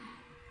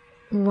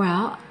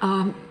 Well,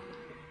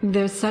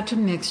 there's such a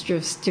mixture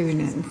of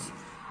students.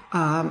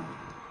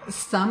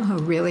 Some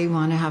who really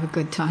want to have a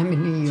good time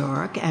in New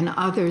York, and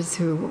others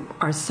who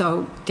are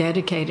so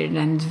dedicated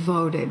and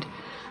devoted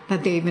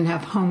that they even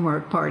have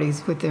homework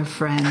parties with their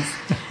friends,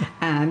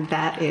 and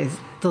that is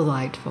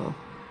delightful.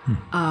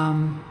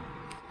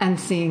 and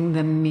seeing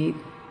them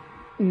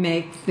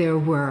make their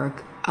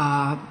work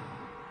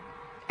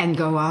and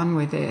go on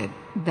with it,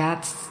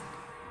 that's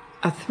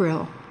a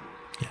thrill.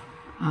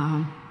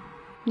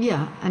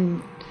 Yeah,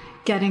 and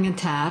getting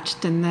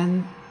attached, and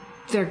then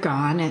they're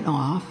gone and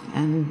off,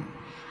 and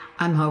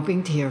I'm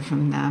hoping to hear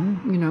from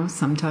them.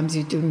 Sometimes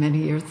you do many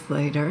years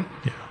later.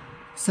 Yeah.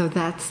 So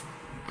that's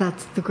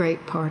the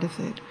great part of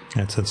it.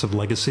 That sense of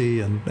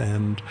legacy,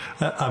 and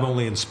I've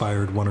only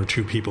inspired one or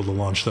two people to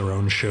launch their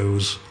own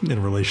shows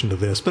in relation to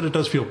this, but it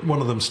does feel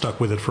one of them stuck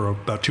with it for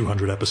about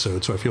 200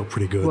 episodes, so I feel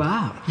pretty good.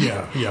 Wow.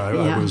 Yeah.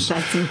 I was,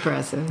 that's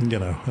impressive.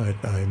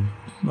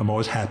 I'm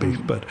always happy,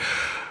 but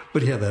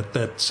yeah,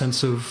 that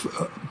sense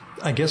of,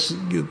 I guess,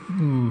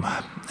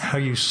 how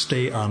you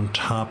stay on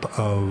top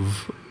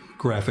of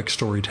graphic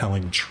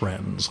storytelling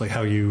trends, like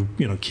how you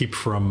keep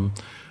from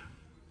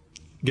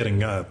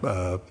getting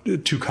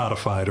too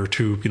codified or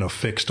too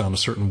fixed on a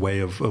certain way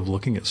of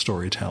looking at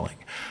storytelling.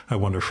 I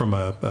wonder from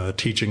a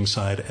teaching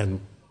side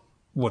and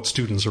what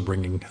students are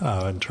bringing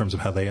in terms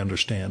of how they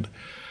understand.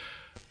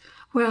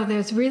 Well,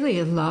 there's really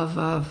a love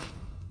of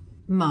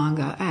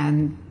manga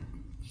and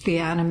the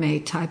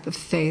anime type of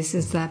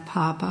faces that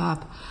pop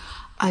up.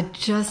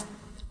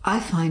 I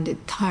find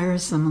it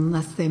tiresome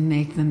unless they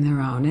make them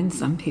their own, and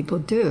some people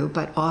do,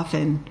 but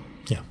often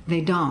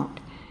they don't.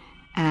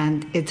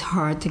 And it's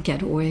hard to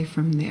get away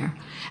from there.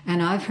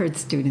 And I've heard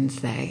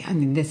students say,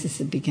 this is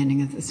the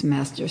beginning of the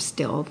semester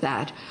still,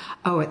 that,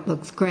 it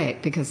looks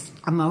great, because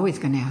I'm always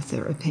going to ask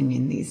their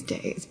opinion these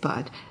days.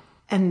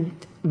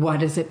 And what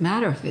does it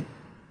matter if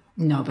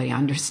nobody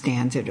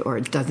understands it or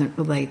it doesn't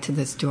relate to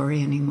the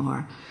story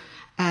anymore?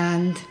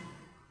 And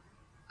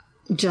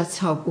just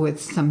hope with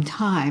some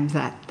time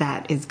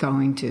that is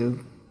going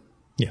to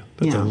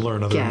they'll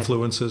learn other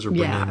influences or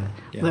bring in.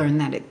 Learn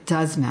that it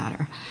does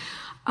matter.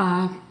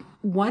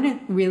 What it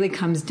really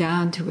comes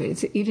down to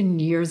is, even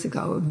years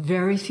ago,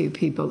 very few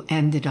people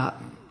ended up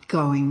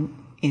going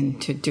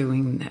into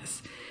doing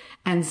this.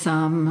 And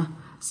some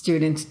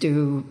students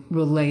do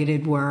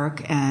related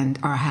work and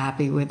are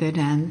happy with it,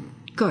 and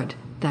good.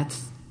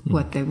 That's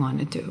what they want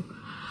to do.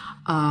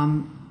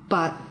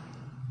 But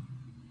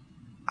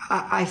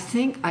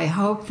I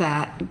hope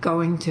that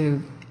going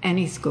to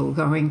any school,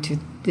 going to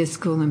this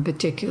school in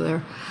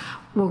particular,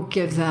 will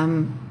give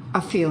them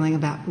a feeling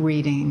about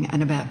reading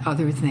and about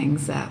other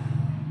things that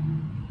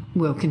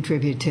will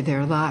contribute to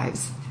their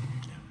lives.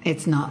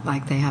 It's not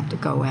like they have to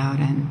go out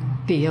and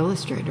be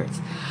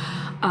illustrators.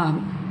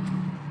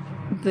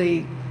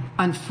 The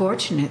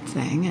unfortunate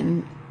thing,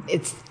 and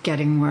it's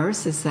getting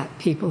worse, is that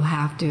people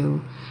have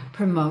to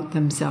promote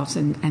themselves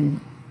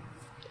and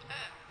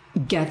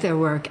get their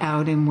work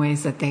out in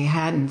ways that they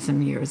hadn't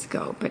some years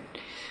ago. But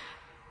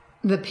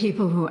the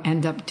people who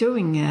end up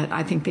doing it,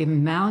 I think the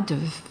amount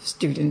of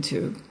students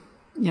who,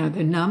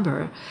 the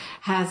number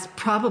has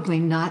probably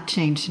not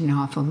changed an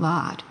awful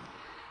lot.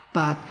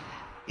 But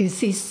you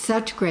see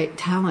such great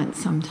talent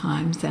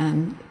sometimes,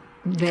 and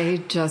they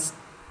just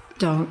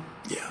don't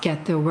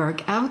get their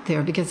work out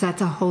there, because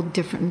that's a whole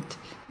different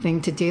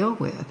thing to deal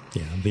with.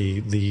 Yeah,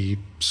 the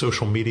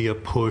social media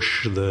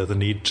push, the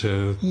need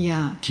to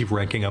keep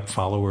ranking up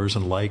followers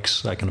and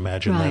likes, I can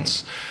imagine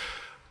that's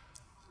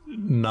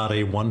not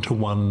a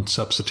one-to-one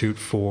substitute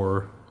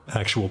for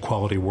actual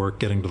quality work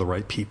getting to the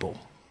right people.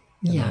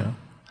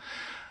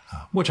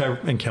 Which I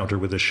encounter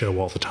with this show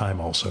all the time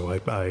also.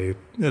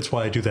 That's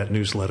why I do that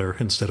newsletter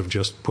instead of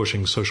just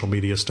pushing social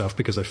media stuff,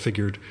 because I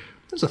figured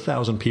there's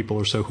 1,000 people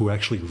or so who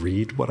actually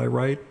read what I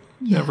write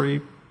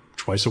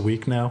twice a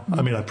week now.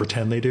 I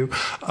pretend they do.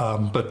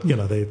 But,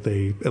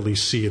 they at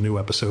least see a new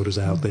episode is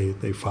out.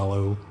 They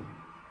follow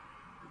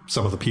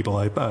some of the people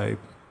I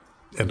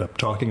end up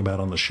talking about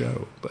on the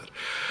show. But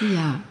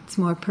it's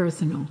more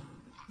personal.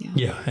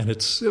 Yeah, and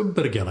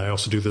but again, I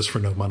also do this for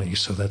no money,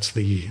 so that's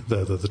the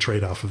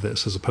trade-off of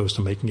this, as opposed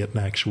to making it an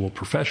actual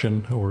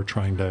profession or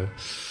trying to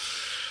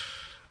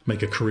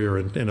make a career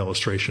in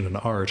illustration and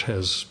art,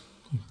 as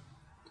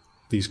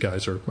these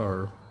guys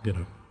are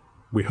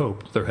we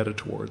hope they're headed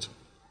towards.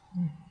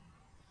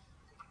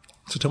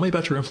 So tell me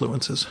about your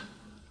influences.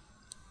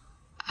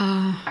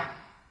 And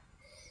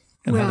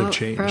how they've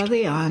changed.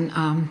 Early on,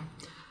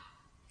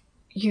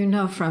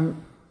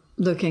 from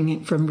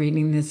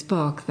reading this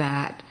book,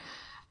 that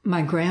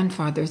my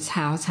grandfather's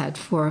house had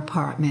 4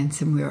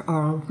 apartments, and we were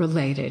all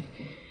related,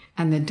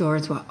 and the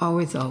doors were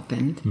always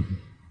opened,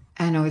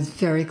 and I was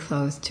very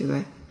close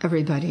to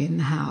everybody in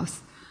the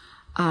house.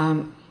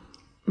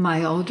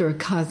 My older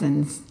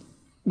cousins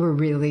were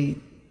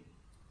really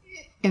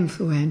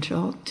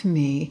influential to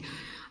me.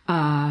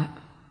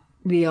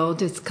 The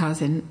oldest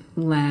cousin,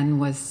 Len,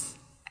 was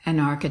an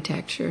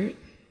architecture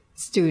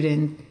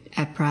student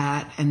at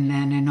Pratt and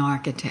then an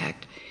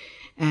architect.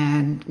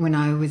 And when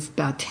I was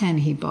about 10,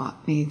 he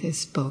bought me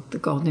this book, The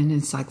Golden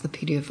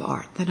Encyclopedia of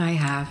Art, that I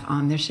have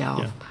on the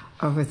shelf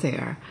over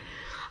there.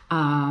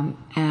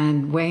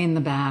 And way in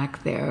the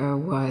back there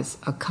was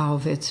a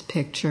Calvitz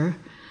picture,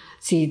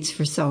 Seeds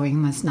for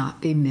Sowing Must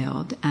Not Be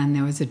Milled, and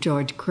there was a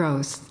George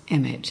Grosz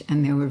image,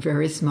 and they were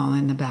very small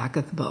in the back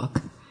of the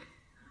book.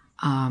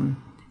 And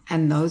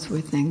And those were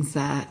things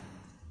that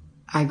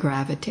I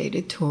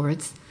gravitated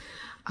towards.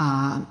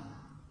 An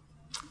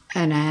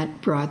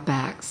aunt brought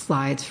back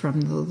slides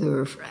from the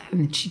Louvre,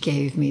 and she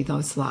gave me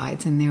those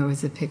slides, and there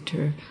was a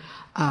picture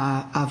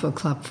of a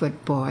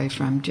clubfoot boy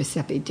from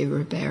Giuseppe di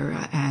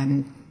Ribera,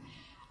 and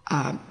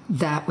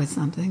that was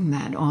something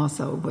that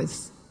also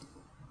was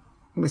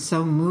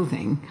so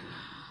moving.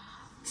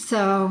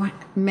 So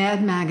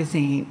Mad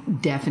Magazine,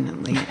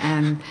 definitely.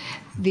 And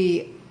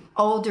the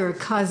older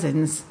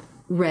cousins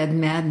read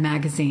Mad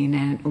Magazine,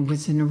 and it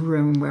was in a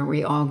room where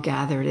we all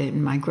gathered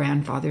in my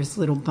grandfather's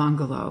little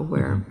bungalow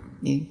where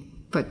he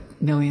put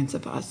millions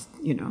of us,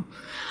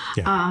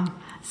 Yeah.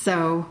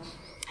 So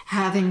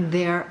having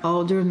their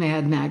older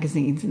Mad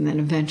Magazines, and then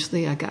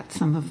eventually I got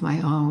some of my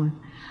own,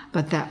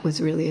 but that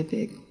was really a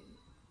big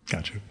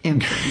Gotcha.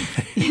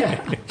 influence.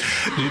 Yeah.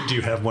 Do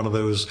you have one of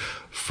those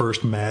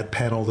first Mad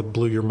panel that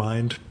blew your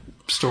mind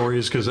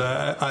stories? Because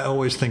I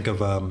always think of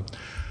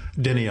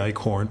Denny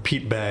Eichhorn.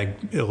 Pete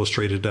Bagg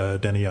illustrated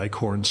Denny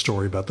Eichhorn's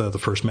story about the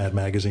first Mad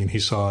magazine he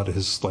saw at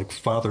his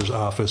father's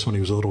office when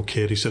he was a little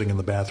kid. He's sitting in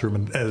the bathroom,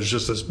 and there's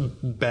just this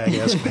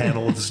Bagg-esque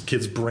panel of this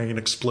kid's brain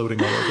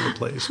exploding all over the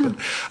place. But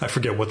I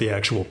forget what the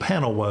actual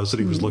panel was that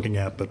he was looking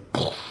at, but...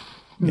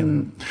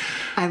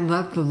 I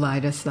love the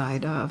lighter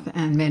side of,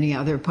 and many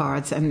other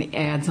parts, and the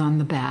ads on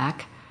the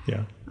back.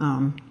 Yeah.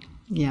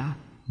 Yeah.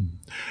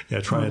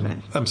 Yeah,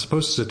 I'm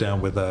supposed to sit down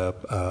with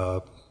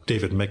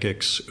David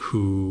Mickix,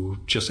 who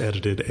just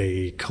edited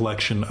a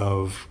collection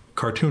of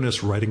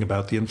cartoonists writing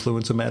about the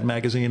influence of Mad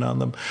Magazine on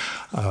them.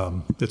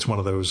 It's one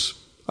of those...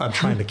 I'm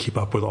trying to keep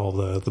up with all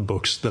the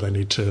books that I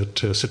need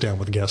to sit down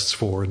with guests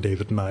for, and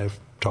David and I have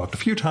talked a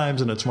few times,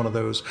 and it's one of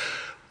those...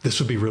 This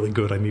would be really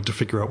good. I need to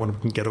figure out when we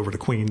can get over to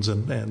Queens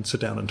and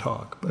sit down and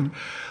talk.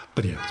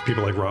 But yeah, it's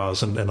people like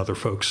Roz and other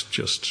folks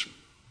just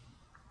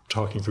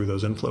talking through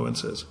those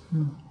influences.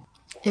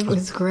 It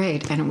was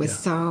great, and it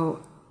was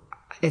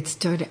it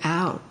stood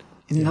out.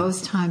 In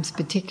those times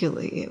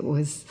particularly, it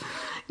was,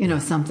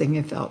 something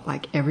it felt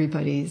like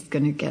everybody's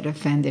going to get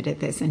offended at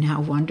this, and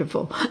how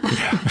wonderful.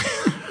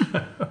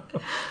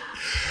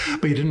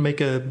 But you didn't make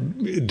a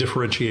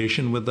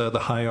differentiation with the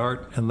high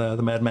art and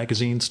the Mad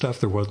Magazine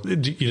stuff? You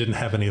didn't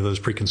have any of those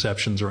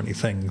preconceptions or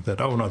anything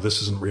that, oh, no,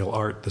 this isn't real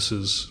art. This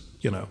is,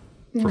 for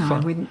fun. I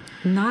would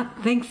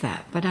not think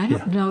that. But I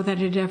don't know that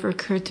it ever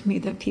occurred to me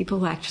that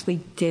people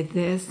actually did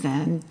this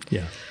and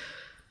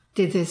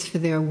did this for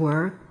their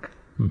work.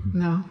 Mm-hmm.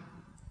 No.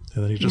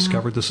 And then you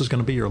discovered this is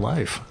going to be your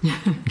life.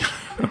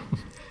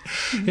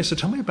 So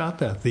tell me about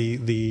that,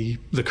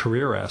 the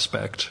career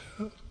aspect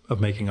of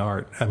making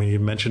art. I mean, you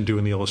mentioned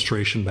doing the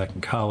illustration back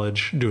in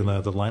college, doing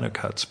the lino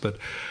cuts, but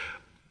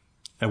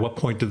at what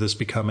point did this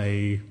become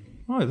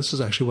this is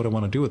actually what I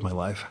want to do with my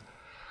life?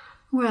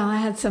 Well, I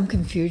had some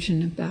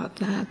confusion about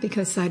that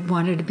because I'd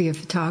wanted to be a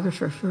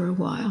photographer for a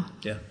while.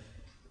 Yeah.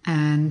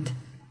 And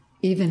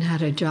even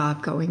had a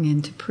job going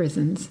into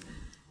prisons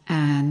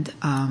and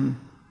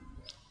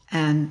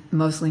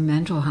mostly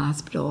mental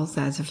hospitals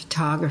as a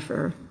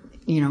photographer,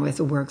 as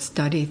a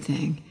work-study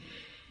thing.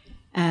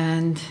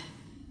 And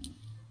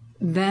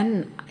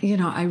then,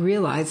 I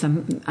realized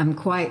I'm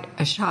quite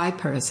a shy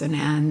person,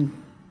 and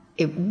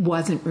it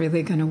wasn't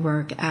really going to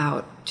work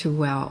out too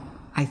well,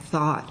 I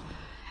thought,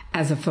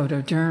 as a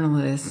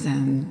photojournalist.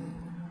 And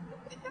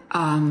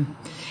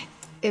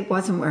it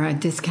wasn't where I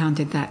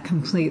discounted that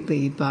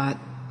completely, but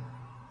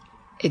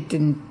it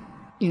didn't,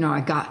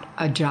 I got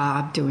a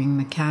job doing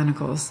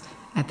mechanicals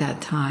at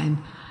that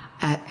time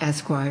at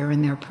Esquire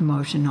in their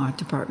promotion art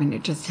department.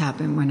 It just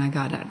happened when I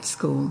got out of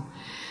school,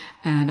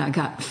 and I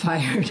got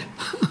fired.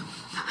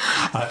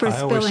 For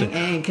spilling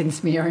ink and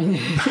smearing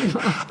it.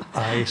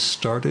 I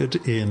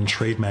started in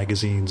trade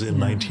magazines in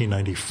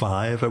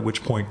 1995, at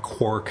which point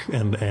Quark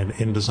and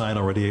InDesign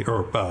already,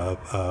 or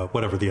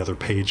whatever the other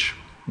page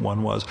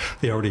one was,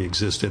 they already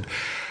existed.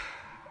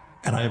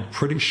 And I'm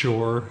pretty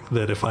sure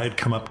that if I had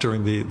come up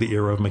during the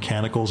era of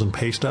mechanicals and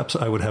paste ups,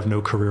 I would have no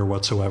career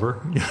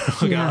whatsoever.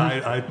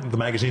 The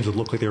magazines would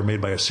look like they were made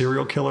by a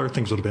serial killer.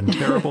 Things would have been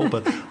terrible,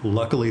 but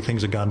luckily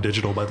things had gone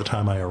digital by the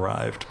time I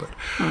arrived.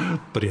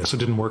 But yes, it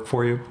didn't work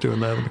for you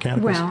doing the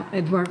mechanicals? Well,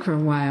 it worked for a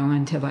while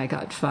until I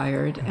got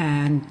fired.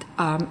 And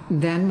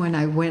then when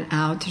I went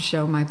out to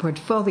show my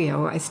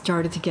portfolio, I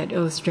started to get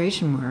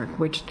illustration work,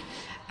 which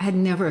had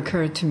never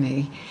occurred to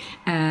me.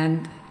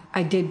 And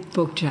I did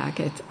book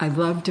jackets. I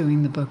loved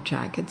doing the book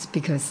jackets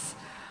because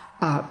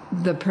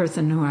the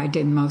person who I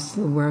did most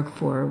of the work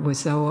for was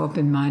so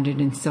open-minded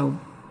and so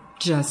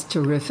just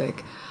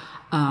terrific.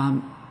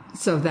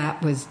 So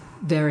that was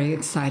very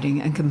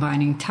exciting, and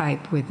combining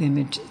type with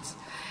images.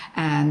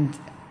 And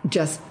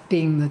just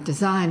being the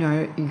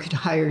designer, you could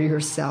hire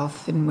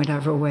yourself in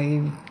whatever way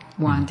you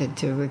wanted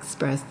to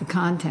express the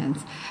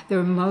contents. They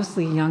were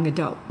mostly young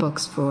adult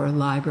books for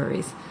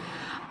libraries.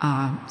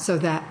 So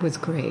that was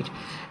great.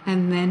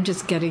 And then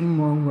just getting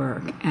more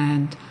work.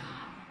 And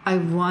I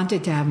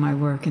wanted to have my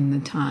work in the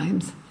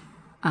Times.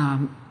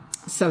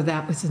 So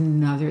that was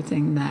another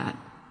thing that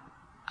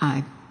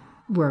I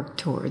worked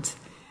towards.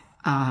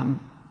 And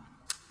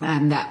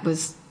that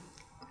was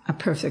a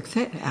perfect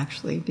fit,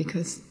 actually,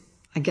 because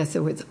I guess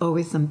there was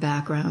always some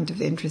background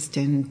of interest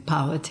in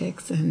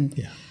politics, and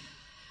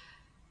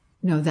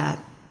that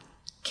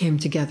came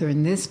together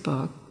in this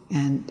book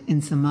and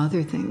in some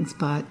other things,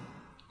 but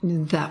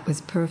that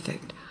was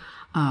perfect.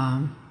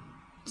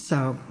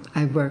 So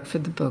I worked for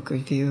the book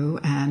review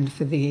and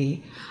for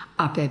the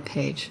op-ed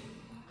page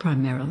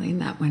primarily,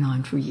 and that went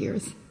on for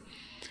years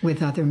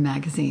with other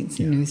magazines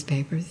and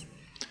newspapers.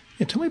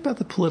 Yeah, tell me about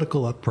the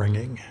political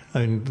upbringing.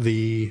 I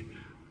mean,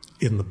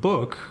 in the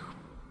book,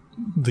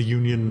 the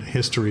Union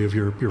history of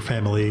your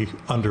family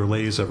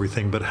underlays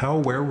everything, but how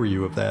aware were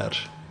you of that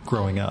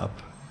growing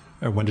up?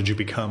 Or when did you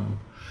become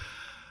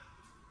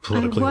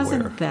politically aware? I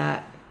wasn't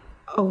that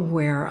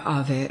aware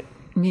of it.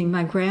 I mean,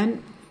 my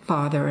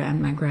grandfather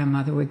and my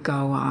grandmother would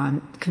go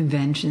on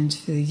conventions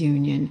for the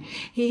Union.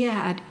 He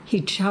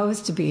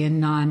chose to be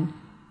an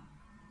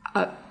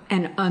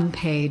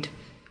unpaid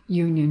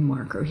union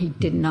worker. He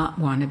did not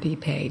want to be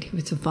paid. He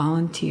was a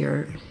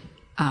volunteer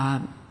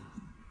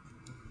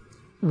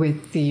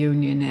with the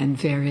union and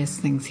various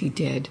things he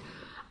did,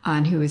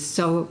 and he was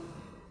so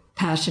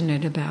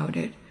passionate about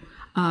it.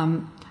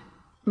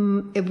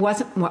 It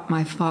wasn't what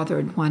my father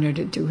had wanted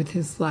to do with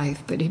his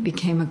life, but he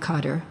became a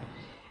cutter,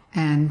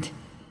 and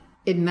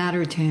it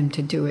mattered to him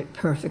to do it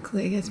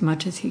perfectly as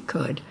much as he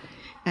could.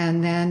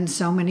 And then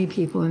so many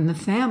people in the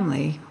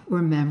family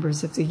were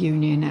members of the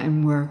union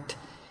and worked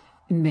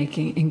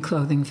in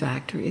clothing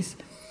factories.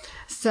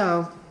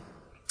 So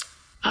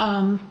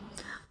I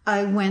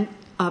went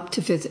up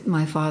to visit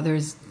my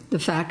the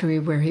factory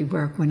where he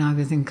worked when I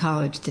was in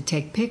college, to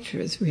take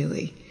pictures,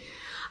 really.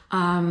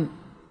 And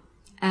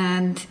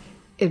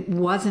it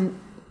wasn't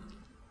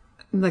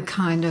the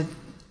kind of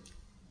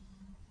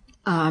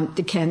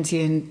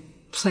Dickensian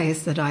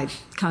place that I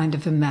kind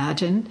of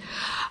imagined.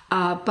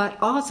 But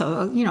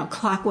also,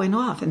 clock went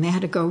off and they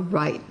had to go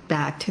right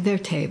back to their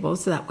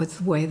tables. That was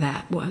the way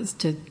that was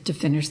to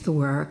finish the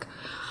work.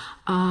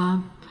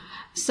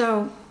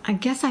 So I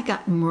guess I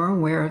got more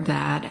aware of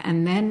that,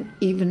 and then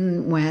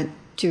even went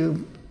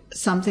to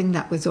something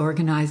that was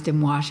organized in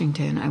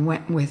Washington. I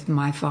went with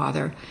my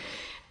father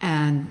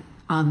and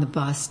on the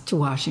bus to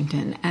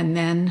Washington, and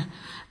then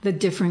the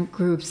different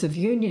groups of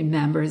union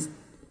members.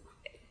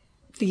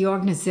 The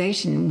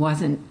organization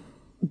wasn't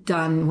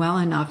done well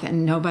enough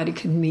and nobody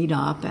could meet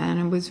up, and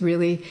it was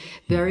really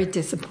very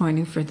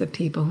disappointing for the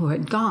people who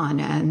had gone.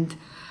 And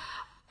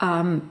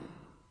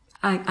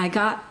I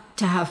got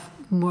to have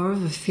more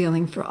of a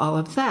feeling for all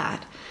of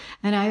that.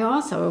 And I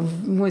also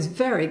was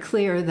very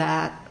clear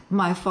that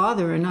my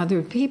father and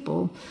other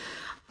people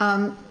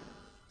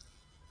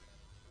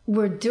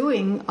were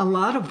doing a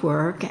lot of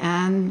work,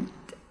 and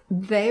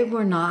they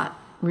were not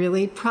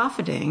really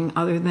profiting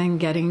other than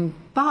getting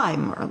by,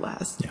 more or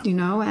less,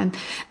 and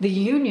the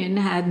union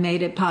had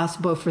made it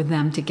possible for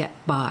them to get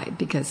by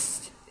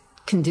because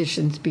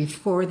conditions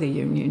before the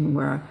union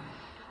were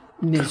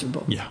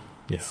miserable. Yeah.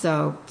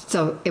 So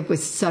it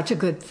was such a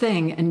good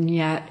thing, and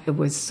yet it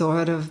was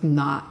sort of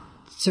not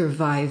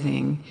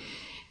surviving.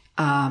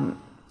 And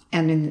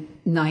in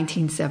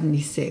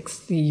 1976,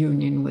 the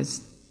union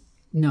was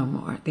no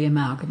more. They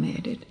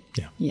amalgamated.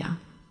 Yeah.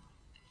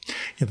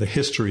 The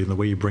history and the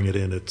way you bring it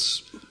in,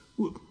 it's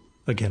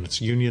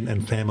union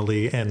and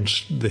family, and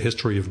the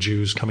history of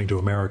Jews coming to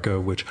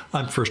America, which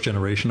I'm first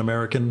generation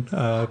American,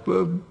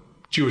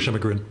 Jewish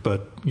immigrant,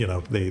 but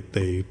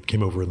they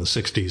came over in the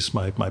 60s,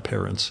 my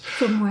parents.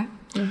 From where?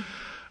 Yeah.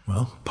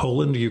 Well,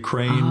 Poland,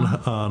 Ukraine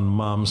on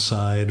mom's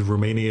side,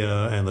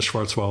 Romania and the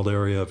Schwarzwald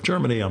area of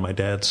Germany on my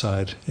dad's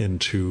side.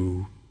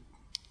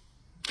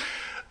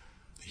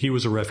 He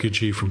was a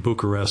refugee from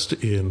Bucharest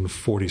in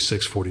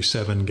 46,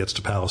 47, gets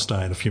to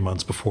Palestine a few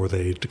months before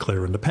they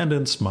declare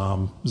independence.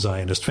 Mom,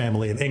 Zionist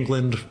family in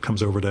England,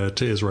 comes over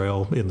to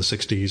Israel in the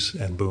 60s,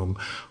 and boom,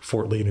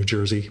 Fort Lee, New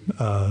Jersey,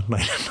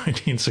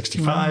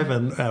 1965,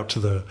 and out to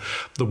the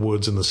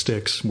woods and the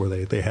sticks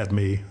where they had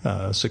me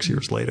 6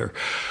 years later.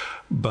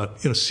 But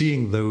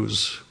seeing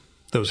those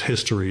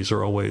histories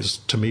are always,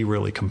 to me,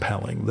 really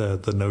compelling.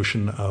 The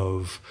notion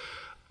of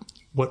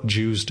what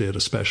Jews did,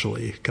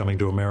 especially coming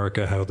to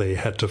America, how they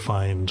had to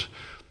find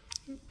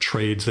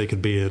trades they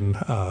could be in,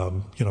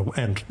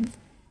 and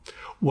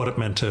what it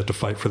meant to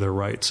fight for their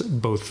rights,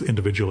 both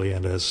individually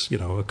and as,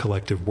 a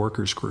collective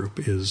workers group,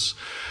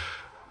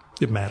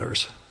 it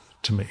matters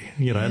to me,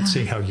 and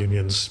seeing how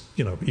unions,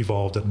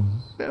 evolved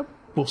and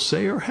we'll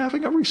say are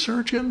having a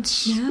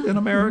resurgence in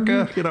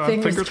America,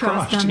 fingers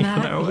crossed, on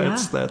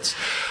that.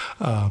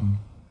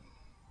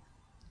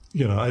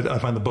 I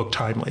find the book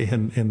timely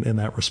in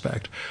that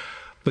respect.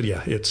 But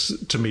it's,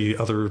 to me,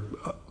 other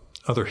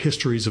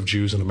histories of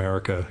Jews in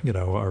America,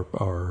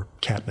 are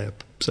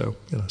catnip. So,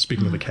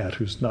 speaking of the cat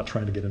who's not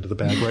trying to get into the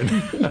bag right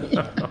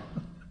now.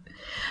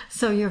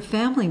 So your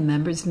family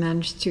members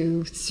managed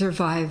to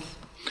survive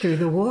through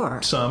the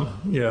war. Some,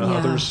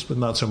 others, but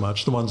not so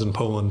much. The ones in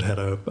Poland had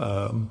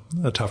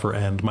a tougher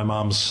end. My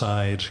mom's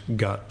side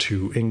got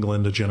to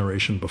England a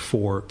generation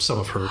before some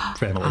of her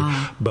family,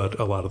 but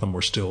a lot of them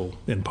were still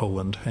in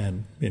Poland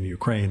and in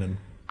Ukraine and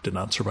did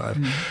not survive.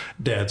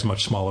 Dad's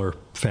much smaller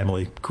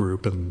family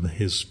group, and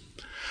his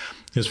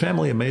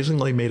family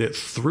amazingly made it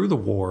through the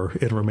war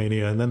in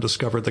Romania and then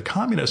discovered the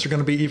communists are going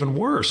to be even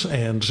worse,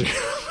 and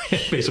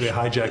basically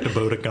hijacked a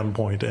boat at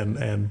gunpoint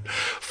and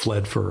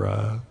fled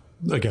for,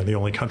 again, the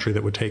only country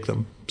that would take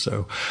them.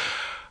 So,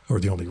 or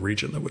the only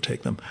region that would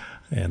take them.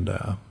 And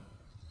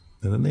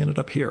then they ended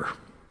up here.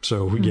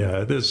 So,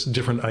 yeah, there's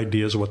different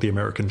ideas of what the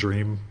American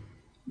dream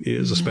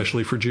is,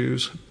 especially for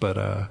Jews.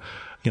 But,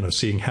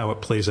 seeing how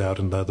it plays out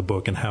in the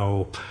book and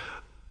how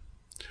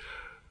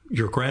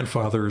your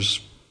grandfather's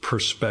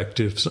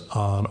perspectives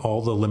on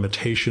all the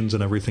limitations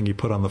and everything he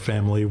put on the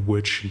family,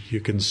 which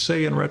you can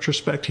say in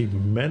retrospect, he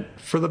meant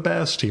for the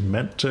best. He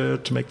meant to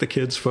make the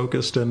kids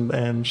focused and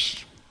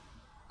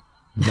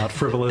not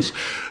frivolous.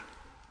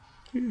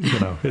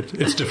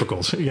 It's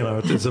difficult.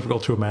 It's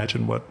difficult to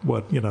imagine what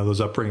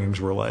those upbringings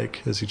were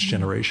like as each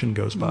generation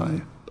goes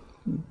by.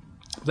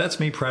 That's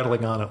me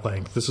prattling on at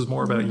length. This is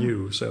more about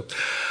you. So,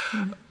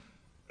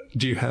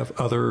 do you have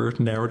other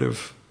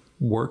narrative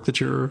work that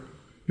you're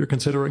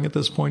considering at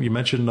this point? You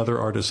mentioned another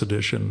artist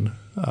edition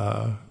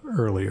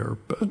earlier.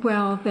 But.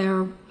 Well,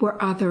 there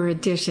were other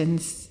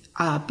editions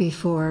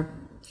before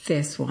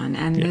this one,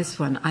 and this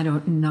one, I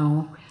don't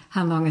know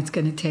how long it's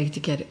going to take to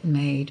get it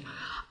made.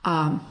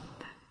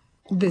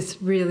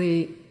 This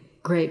really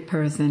great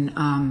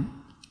person,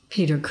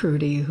 Peter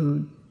Crudy,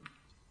 who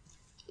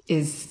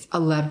is a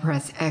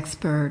letterpress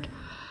expert,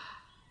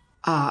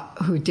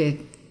 who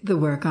did the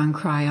work on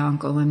Cry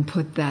Uncle and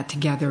put that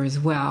together as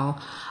well.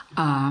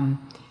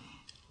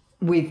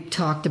 We've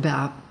talked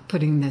about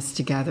putting this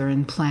together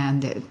and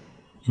planned it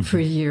for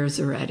years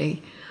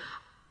already.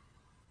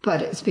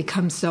 But it's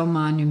become so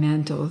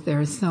monumental. There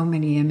are so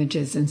many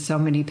images and so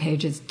many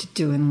pages to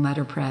do in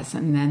letterpress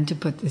and then to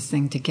put this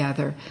thing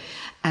together.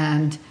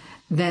 And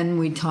then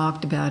we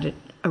talked about it,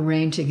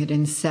 arranging it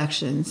in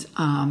sections,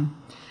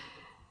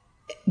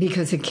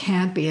 because it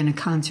can't be in a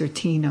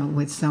concertina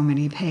with so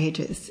many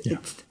pages. Yeah.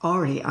 It's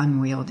already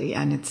unwieldy,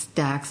 and it's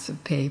stacks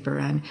of paper.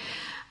 And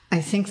I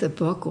think the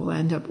book will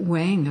end up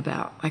weighing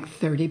about like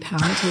 30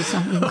 pounds or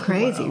something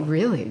crazy, wow.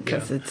 Really,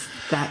 because it's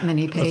that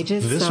many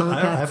pages.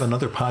 I have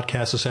another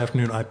podcast this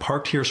afternoon. I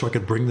parked here so I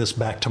could bring this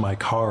back to my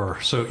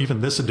car. So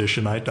even this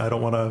edition, I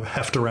don't want to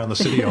heft around the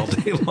city all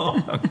day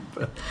long.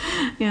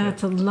 Yeah,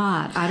 it's a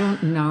lot. I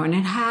don't know. And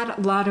it had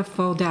a lot of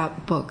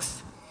fold-out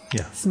books.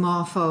 Yeah.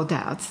 Small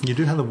fold-outs. You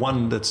do have the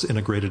one that's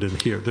integrated in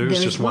here.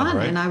 There's just one,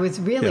 right? And I was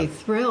really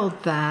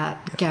thrilled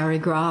that Gary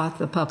Groth,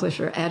 the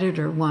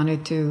publisher-editor,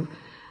 wanted to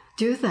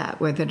do that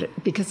with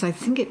it, because I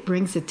think it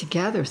brings it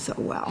together so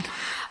well.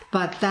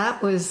 But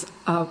that was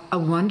a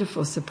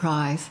wonderful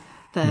surprise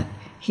that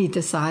he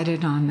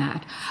decided on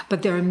that.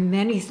 But there are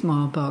many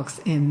small books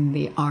in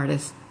the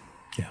artist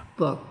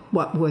book.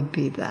 What would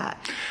be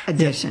that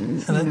edition?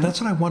 Yeah. And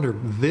that's what I wonder.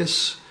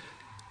 This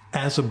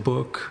as a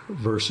book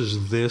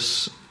versus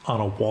this on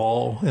a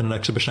wall in an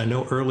exhibition. I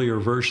know earlier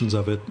versions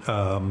of it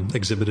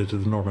exhibited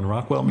at the Norman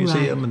Rockwell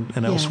Museum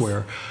and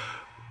elsewhere.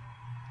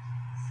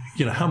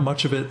 How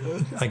much of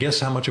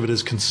it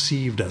is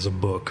conceived as a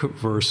book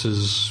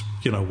versus,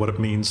 what it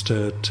means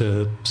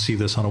to see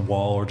this on a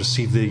wall or to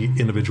see the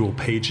individual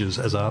pages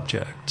as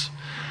objects?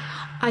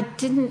 I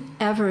didn't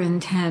ever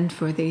intend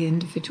for the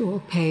individual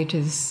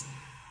pages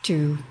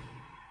to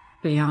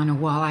be on a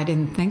wall. I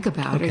didn't think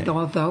about it,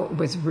 although it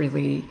was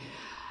really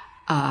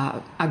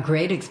a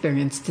great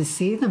experience to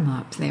see them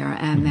up there,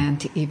 and then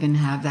to even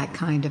have that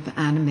kind of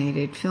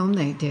animated film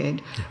they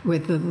did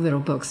with the little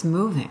books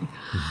moving.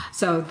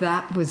 So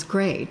that was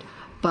great.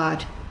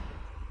 But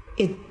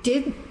it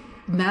did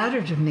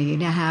matter to me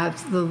to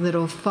have the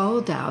little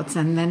fold-outs,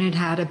 and then it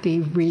had to be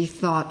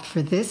rethought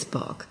for this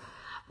book.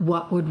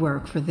 What would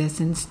work for this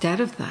instead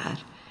of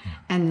that,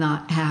 and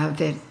not have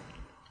it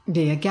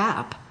be a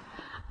gap?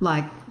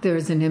 Like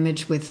there's an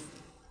image with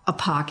a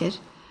pocket,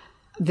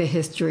 the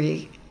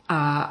history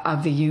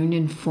of the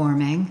Union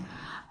forming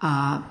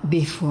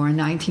before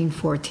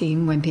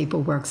 1914, when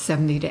people worked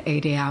 70 to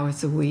 80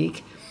 hours a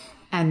week,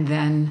 and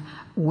then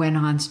went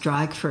on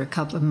strike for a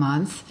couple of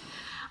months,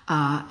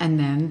 and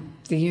then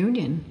the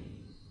Union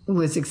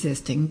was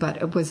existing. But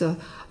it was a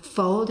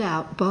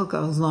fold-out book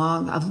of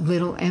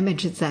little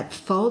images that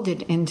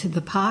folded into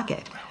the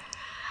pocket.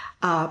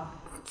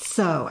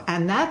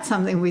 And that's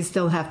something we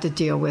still have to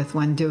deal with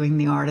when doing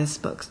the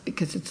artist books,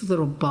 because it's a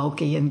little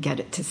bulky and get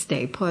it to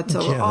stay put.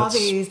 So all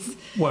these...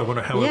 Well, I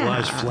wonder how it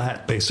lies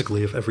flat,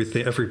 basically, if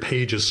every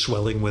page is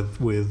swelling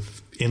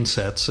with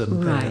insets. So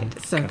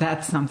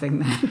that's something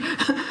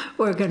that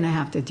we're going to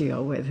have to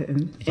deal with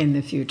in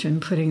the future,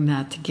 and putting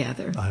that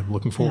together. I'm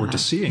looking forward to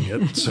seeing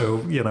it. So,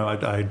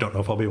 I don't know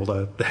if I'll be able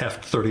to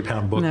heft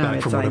 30-pound book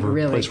back from whatever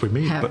place we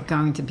meet. It's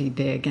going to be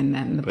big, and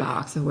then the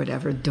box or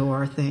whatever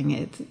door thing,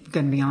 it's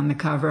going to be on the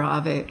cover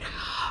of it.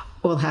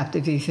 Will have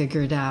to be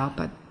figured out,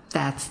 but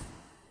that's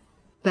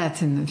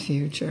in the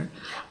future.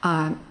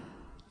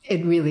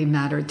 It really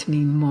mattered to me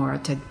more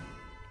to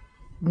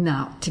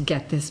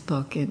get this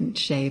book in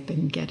shape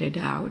and get it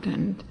out,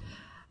 and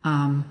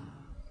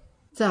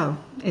so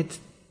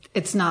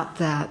it's not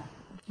that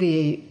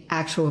the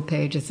actual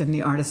pages in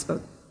the artist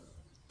book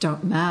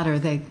don't matter.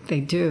 They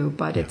do,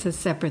 but it's a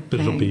separate thing.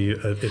 It'll be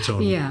its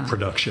own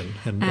production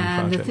and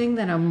project. The thing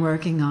that I'm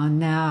working on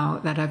now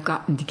that I've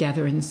gotten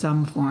together in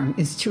some form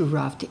is too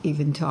rough to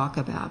even talk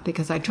about,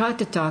 because I tried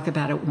to talk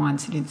about it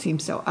once and it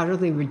seemed so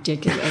utterly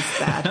ridiculous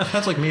that...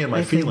 That's like me and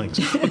my feelings.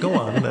 Well, go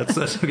on. That's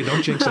okay.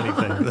 Don't jinx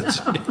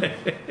anything.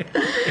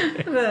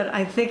 But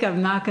I think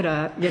I'm not going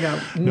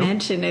to,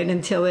 mention it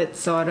until it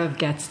sort of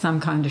gets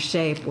some kind of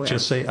shape. Where,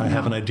 just say, I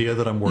have an idea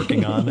that I'm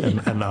working on,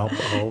 and I'll...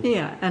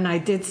 Yeah, and I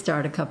did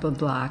start a couple of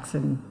blocks,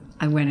 and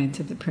I went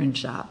into the print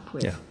shop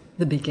with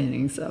the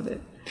beginnings of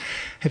it.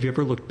 Have you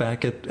ever looked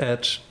back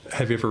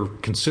have you ever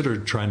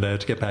considered trying to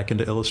get back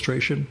into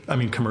illustration? I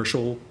mean,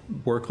 commercial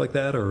work like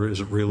that, or is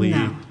it really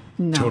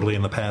totally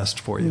in the past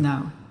for you?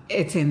 No.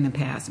 It's in the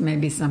past.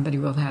 Maybe somebody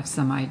will have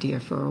some idea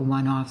for a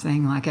one-off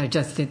thing. Like I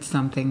just did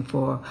something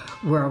for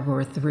World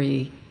War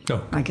III.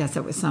 Oh. I guess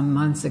it was some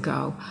months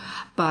ago.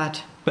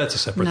 But that's a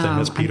separate thing.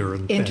 That's Peter.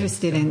 I'm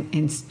interested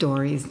in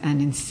stories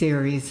and in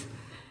series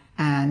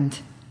and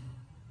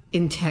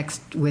in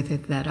text with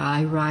it that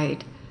I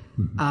write.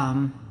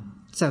 Mm-hmm.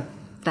 So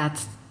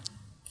that's,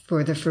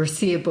 for the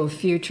foreseeable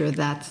future,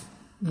 that's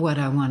what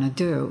I want to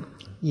do.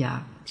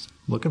 Yeah.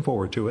 Looking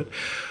forward to it.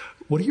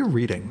 What are you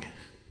reading?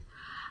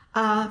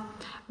 Well,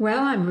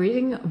 I'm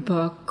reading a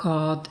book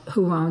called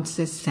Who Owns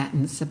This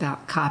Sentence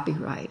about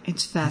copyright.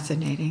 It's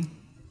fascinating.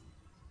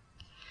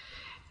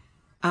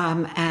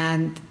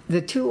 And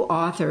the two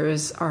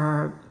authors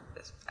are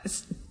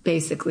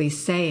basically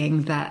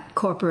saying that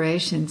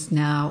corporations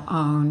now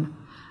own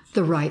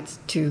the rights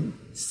to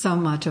so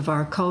much of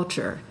our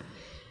culture.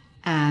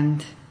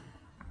 And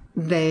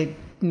they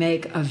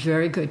make a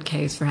very good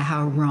case for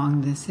how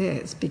wrong this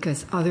is,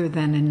 because other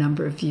than a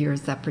number of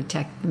years that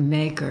protect the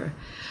maker,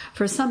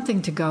 for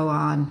something to go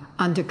on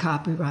under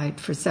copyright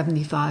for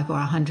 75 or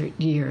 100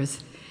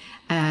 years,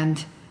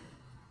 and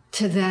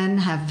to then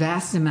have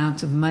vast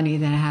amounts of money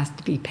that has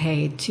to be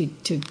paid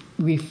to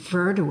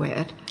refer to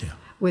it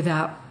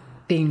without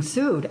being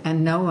sued,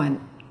 and no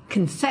one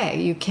can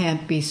say you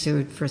can't be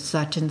sued for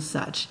such and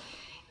such,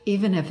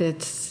 even if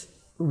it's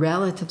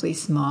relatively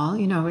small.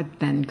 It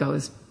then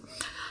goes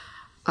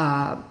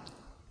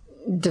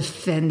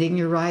defending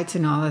your rights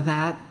and all of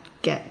that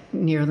get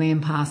nearly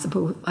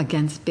impossible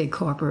against big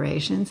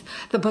corporations.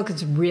 The book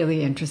is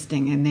really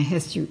interesting in the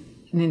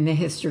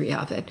history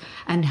of it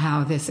and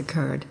how this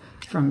occurred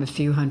from a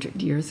few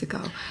hundred years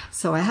ago.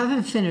 So I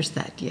haven't finished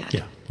that yet.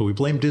 Yeah, well, we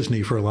blame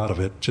Disney for a lot of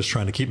it, just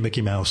trying to keep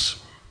Mickey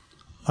Mouse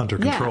under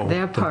control. Yeah,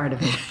 they're part of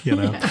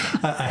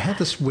it. I had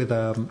this with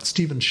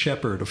Stephen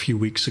Shepard a few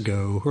weeks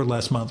ago, or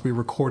last month. We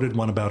recorded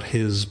one about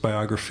his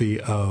biography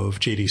of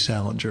J.D.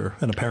 Salinger,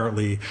 and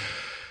apparently,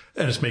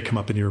 and this may come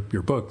up in your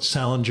book,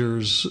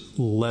 Salinger's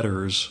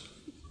letters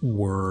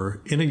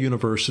were in a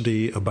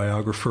university. A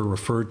biographer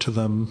referred to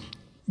them,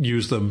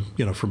 used them,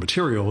 for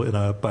material in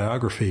a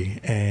biography,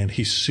 and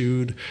he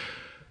sued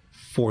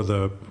for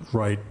the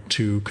right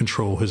to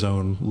control his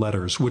own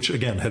letters, which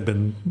again had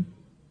been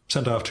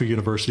sent off to a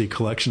university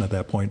collection at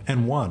that point,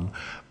 and won.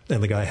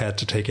 And the guy had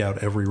to take out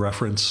every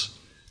reference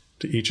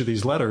to each of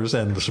these letters,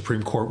 and the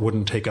Supreme Court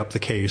wouldn't take up the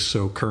case.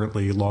 So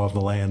currently, law of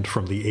the land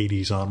from the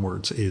 80s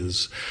onwards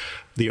is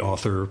the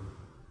author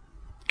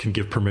can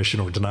give permission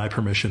or deny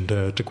permission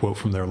to quote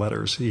from their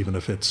letters, even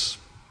if it's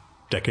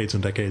decades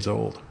and decades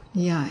old.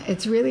 Yeah,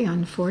 it's really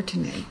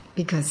unfortunate,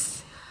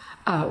 because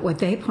what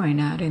they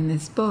point out in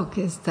this book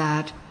is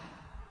that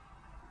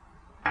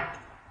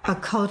a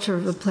culture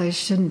of a place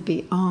shouldn't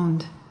be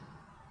owned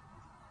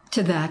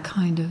to that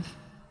kind of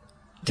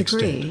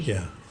degree,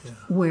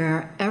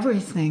 where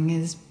everything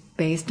is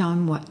based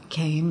on what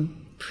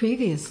came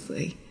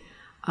previously.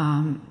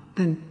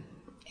 Then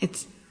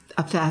it's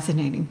a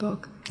fascinating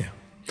book. Yeah.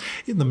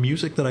 In the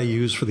music that I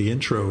use for the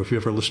intro, if you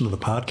ever listen to the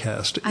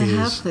podcast, I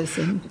have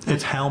listened.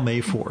 It's Hal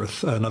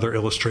Mayforth, another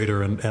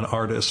illustrator and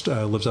artist,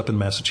 lives up in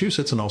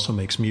Massachusetts and also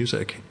makes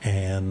music.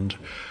 And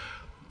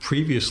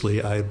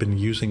previously, I had been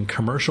using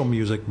commercial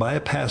music by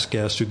a past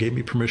guest who gave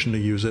me permission to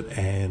use it,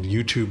 and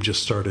YouTube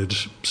just started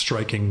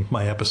striking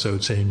my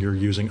episode saying you're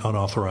using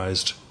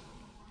unauthorized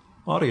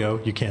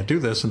audio. You can't do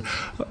this. And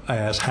I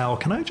asked Hal,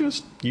 can I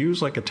just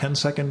use like a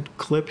 10-second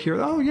clip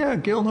here? Oh, yeah,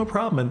 Gil, no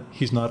problem. And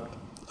he's not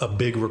a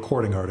big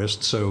recording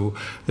artist, so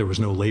there was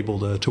no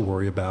label to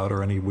worry about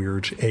or any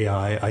weird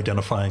AI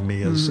identifying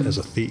me as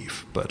a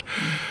thief. But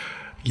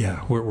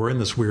yeah, we're in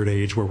this weird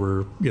age where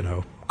we're,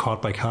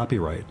 caught by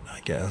copyright, I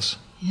guess.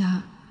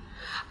 Yeah.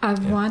 I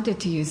wanted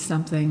to use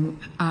something,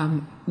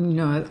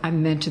 I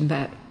mentioned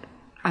that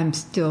I'm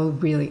still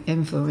really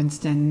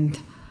influenced and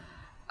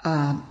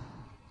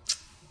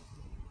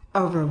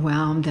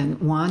overwhelmed and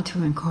want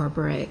to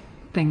incorporate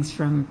things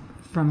from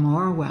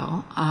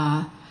Orwell.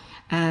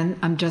 And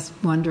I'm just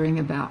wondering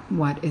about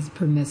what is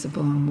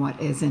permissible and what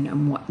isn't,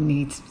 and what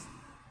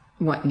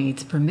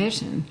needs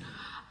permission.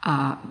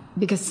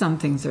 Because some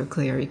things are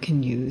clear you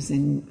can use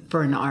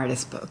for an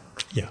artist book.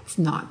 Yeah. It's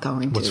not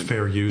going What's to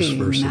fair use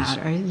versus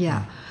matter.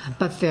 Yeah.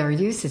 But fair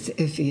use is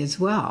iffy as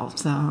well.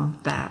 So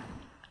that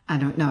I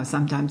don't know.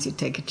 Sometimes you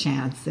take a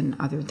chance and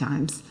other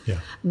times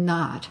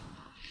not.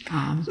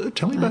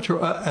 Tell me about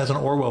your, as an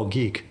Orwell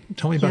geek,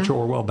 tell me about your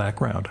Orwell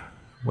background.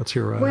 What's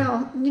your...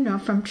 Well,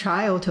 from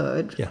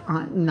childhood,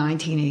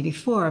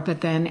 1984,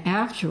 but then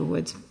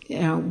afterwards,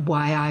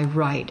 why I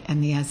write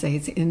and the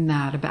essays in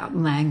that about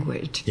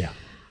language. Yeah.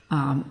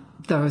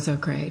 Those are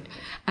great.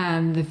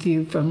 And The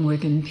View from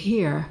Wigan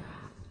Pier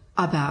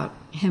about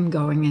him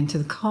going into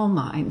the coal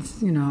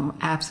mines,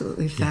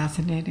 absolutely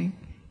fascinating.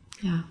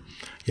 Yeah.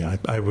 Yeah,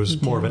 I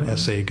was more of an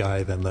essay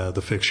guy than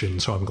the fiction,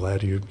 so I'm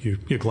glad you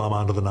glom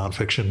onto the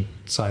nonfiction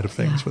side of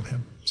things with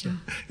him. So,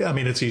 I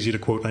mean, it's easy to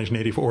quote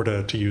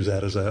 1984 to use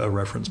that as a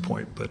reference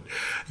point, but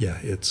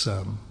it's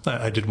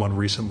I did one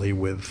recently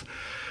with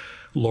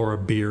Laura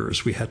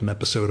Beers. We had an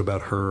episode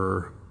about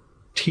her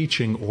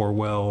teaching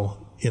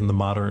Orwell in the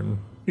modern,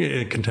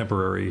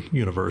 contemporary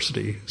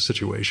university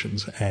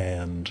situations,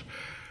 and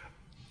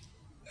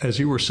as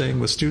you were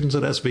saying with students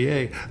at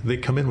SVA, they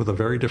come in with a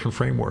very different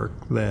framework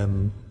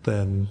than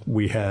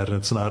we had. And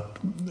it's not,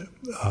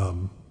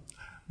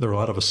 there are a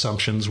lot of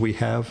assumptions we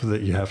have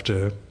that you have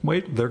to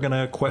wait. They're going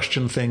to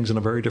question things in a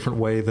very different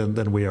way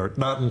than we are.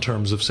 Not in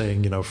terms of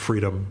saying,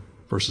 freedom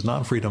versus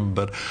non-freedom,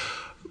 but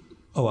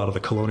a lot of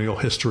the colonial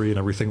history and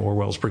everything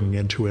Orwell's bringing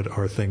into it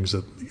are things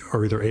that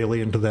are either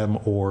alien to them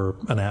or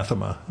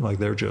anathema. Like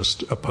they're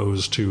just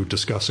opposed to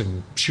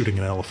discussing shooting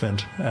an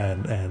elephant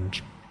and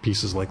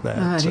pieces like that.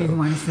 I didn't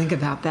want to think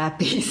about that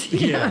piece.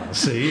 See,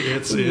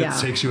 it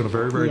takes you in a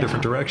very, very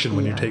different direction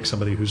when you take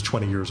somebody who's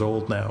 20 years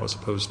old now as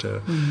opposed to,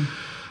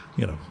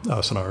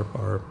 us and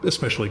our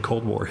especially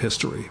Cold War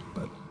history.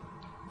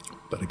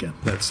 But again,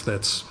 that's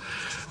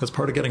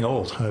part of getting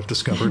old. I've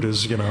discovered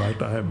is,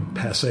 I'm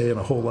passé in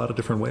a whole lot of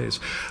different ways.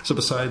 So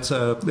besides,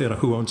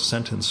 Who Owns a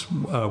Sentence,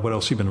 what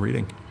else have you been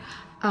reading?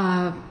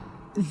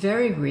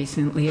 Very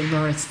recently,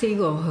 Laura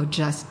Siegel, who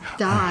just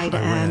died,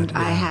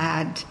 I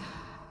had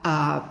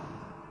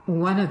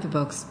one of the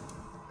books,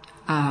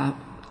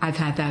 I've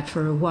had that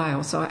for a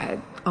while, so I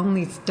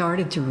only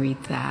started to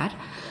read that.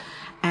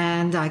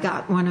 And I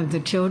got one of the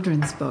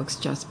children's books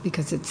just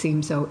because it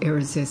seemed so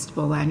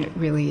irresistible, and it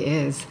really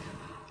is.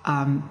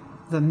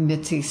 The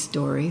Mitzi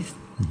stories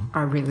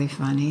are really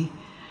funny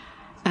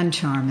and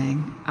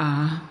charming.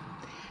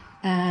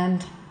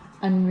 And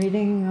I'm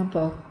reading a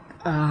book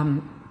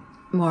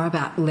more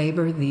about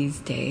labor these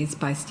days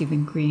by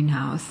Stephen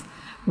Greenhouse,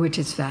 which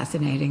is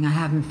fascinating. I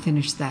haven't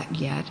finished that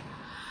yet.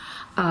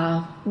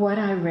 What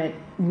I read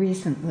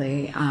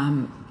recently,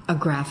 a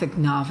graphic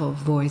novel,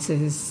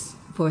 Voices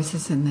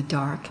in the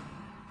Dark.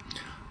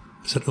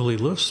 Is it Uli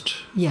Lust?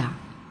 Yeah.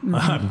 Mm-hmm.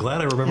 I'm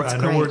glad I remember. I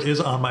know where it is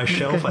on my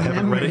shelf. I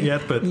haven't read it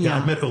yet, but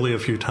I've met Uli a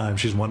few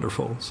times. She's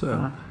wonderful.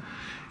 So,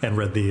 and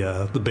read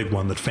the big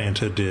one that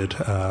Fanta did.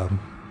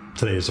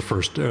 Today is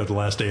the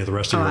last day of the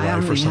rest of your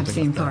life, or something. I have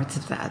seen parts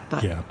of that,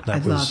 but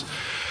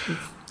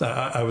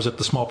I was at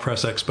the Small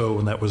Press Expo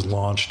when that was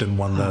launched and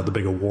won the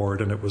big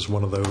award, and it was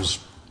one of those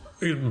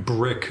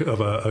brick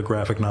of a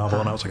graphic novel,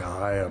 and I was like,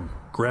 I am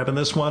grabbing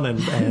this one, and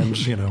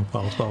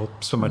I'll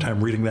spend my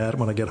time reading that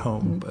when I get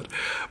home.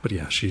 But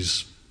yeah,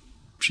 she's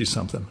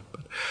something.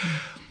 But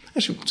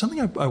actually, something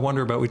I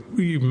wonder about.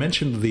 You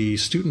mentioned the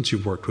students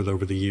you've worked with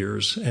over the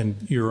years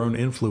and your own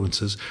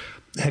influences.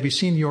 Have you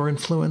seen your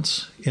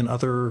influence in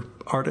other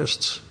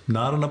artists?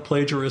 Not in a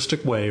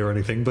plagiaristic way or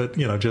anything, but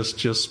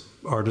just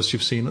artists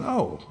you've seen.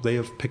 Oh, they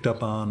have picked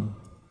up on.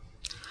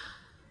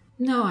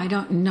 No, I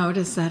don't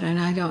notice that, and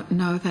I don't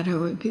know that I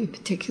would be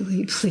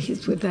particularly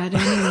pleased with that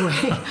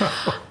anyway.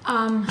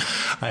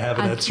 I have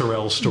an Ed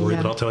Sorel story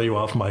that I'll tell you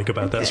off mic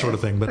about that sort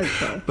of thing. But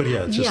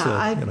yeah, it's just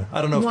I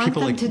don't know if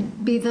people want them to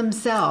be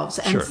themselves,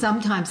 and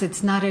sometimes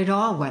it's not at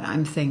all what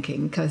I'm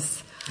thinking,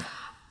 because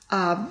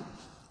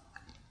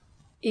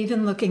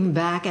even looking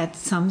back at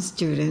some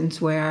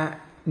students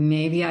where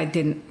maybe I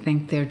didn't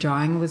think their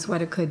drawing was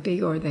what it could be,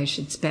 or they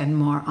should spend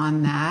more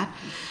on that,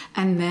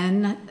 and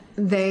then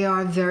they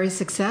are very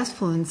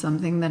successful in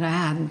something that I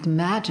hadn't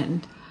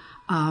imagined.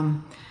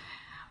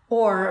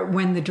 Or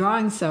when the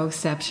drawing's so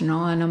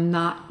exceptional and I'm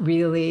not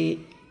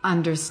really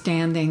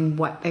understanding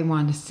what they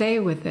want to say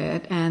with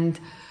it. And,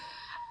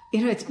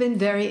 it's been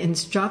very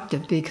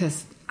instructive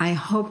because I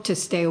hope to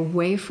stay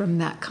away from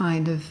that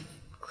kind of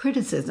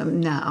criticism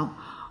now,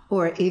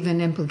 or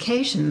even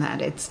implication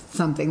that it's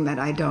something that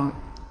I don't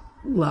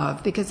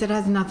love, because it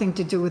has nothing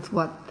to do with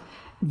what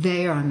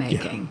they are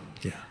making.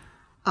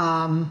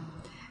 Yeah.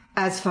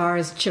 As far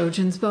as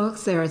children's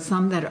books, there are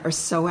some that are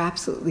so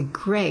absolutely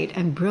great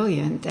and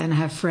brilliant, and I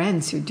have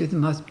friends who do the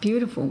most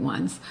beautiful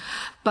ones.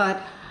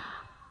 But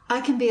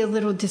I can be a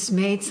little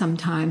dismayed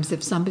sometimes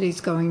if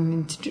somebody's going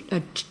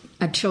into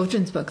a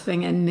children's book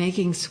thing and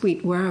making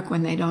sweet work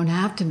when they don't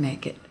have to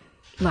make it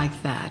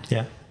like that.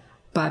 Yeah.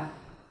 But,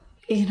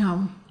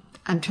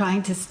 I'm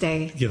trying to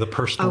stay the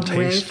personal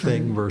taste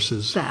thing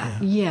versus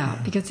that. Yeah,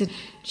 because it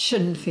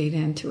shouldn't feed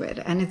into it.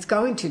 And it's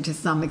going to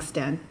some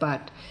extent,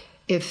 but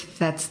if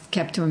that's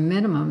kept to a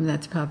minimum,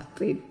 that's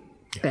probably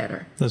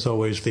better. There's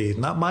always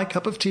not my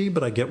cup of tea,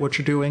 but I get what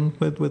you're doing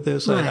with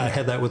this. Right. I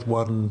had that with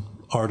one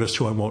artist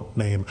who I won't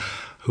name,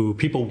 who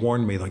people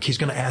warned me, like, he's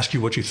going to ask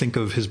you what you think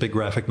of his big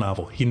graphic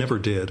novel. He never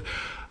did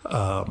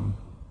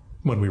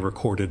when we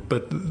recorded.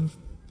 But,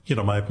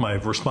 my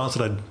response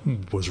that I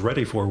was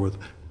ready for was,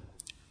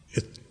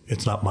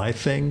 it's not my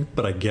thing,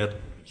 but I get,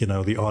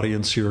 the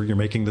audience you're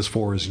making this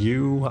for is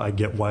you. I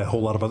get why a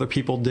whole lot of other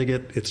people dig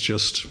it. It's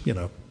just,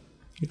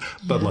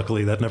 but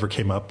luckily that never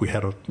came up. We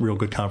had a real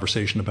good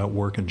conversation about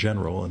work in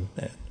general. And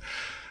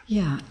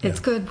it's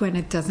good when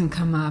it doesn't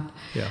come up.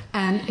 Yeah.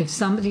 And if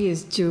somebody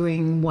is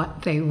doing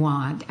what they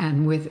want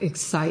and with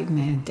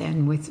excitement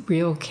and with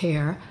real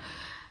care,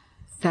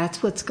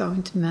 that's what's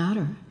going to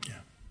matter.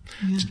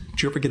 Yeah.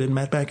 Did you ever get in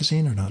Mad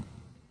Magazine or not?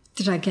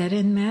 Did I get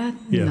in Mad?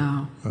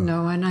 Yeah.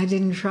 No, and I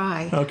didn't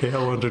try. Okay,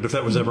 I wondered if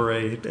that was ever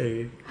a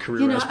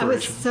career aspiration. I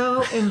was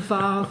so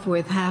involved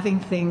with having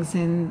things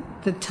in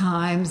the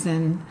Times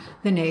and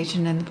the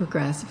Nation and the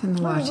Progressive and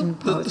the Washington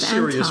Post. The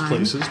serious and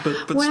places,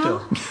 but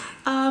well,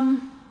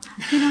 still.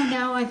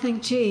 Now I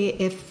think, gee,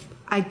 if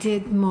I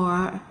did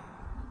more,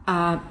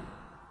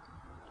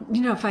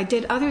 if I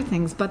did other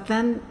things, but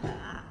then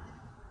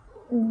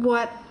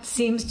what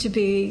seems to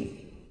be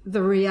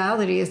the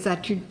reality is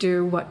that you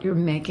do what you're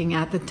making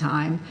at the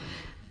time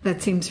that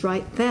seems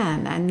right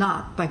then, and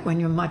not like when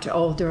you're much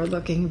older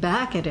looking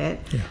back at it,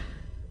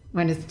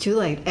 when it's too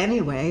late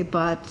anyway,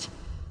 but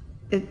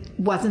it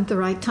wasn't the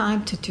right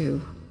time to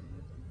do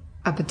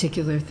a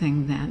particular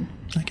thing then.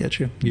 I get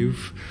you.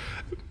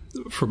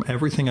 From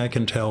everything I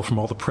can tell, from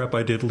all the prep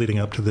I did leading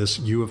up to this,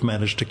 you have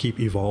managed to keep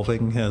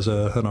evolving as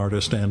an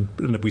artist and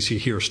we see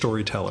here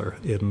storyteller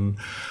in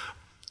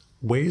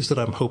ways that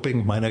I'm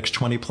hoping my next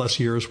 20 plus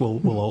years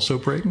will also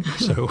bring.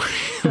 So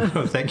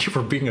thank you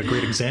for being a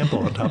great example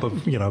on top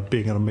of,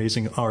 being an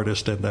amazing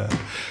artist and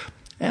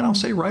I'll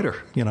say writer.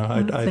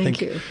 I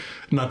think you.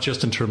 Not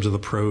just in terms of the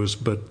prose,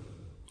 but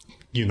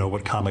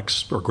what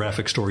comics or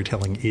graphic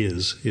storytelling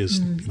is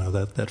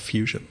that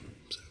fusion.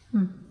 So.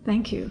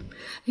 Thank you.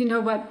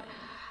 What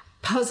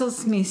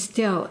puzzles me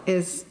still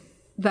is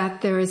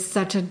that there is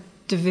such a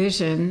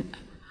division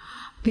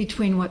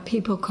between what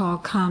people call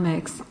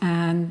comics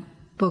and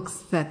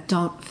books that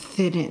don't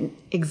fit in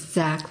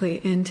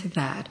exactly into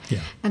that.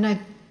 Yeah. And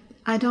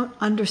I don't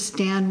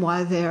understand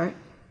why they're,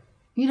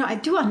 I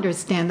do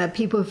understand that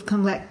people who've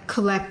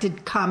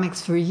collected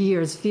comics for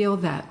years feel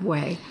that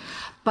way.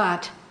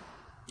 But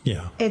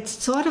it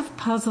sort of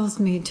puzzles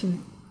me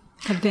to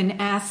have been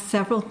asked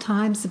several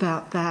times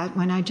about that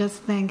when I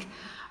just think,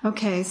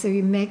 okay, so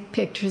you make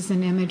pictures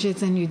and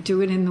images and you do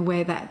it in the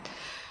way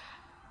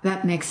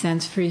that makes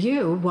sense for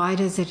you. Why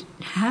does it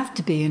have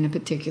to be in a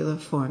particular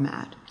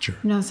format? Sure.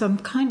 So I'm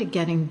kind of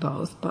getting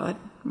both, but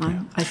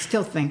I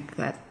still think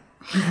that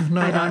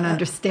I don't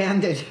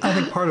understand it. I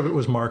think part of it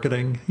was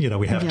marketing.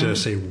 We have to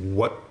say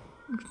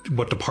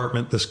what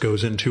department this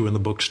goes into in the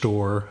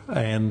bookstore,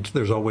 and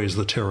there's always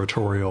the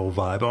territorial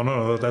vibe. Oh,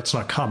 no, that's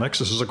not comics.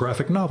 This is a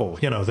graphic novel.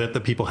 That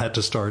the people had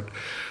to start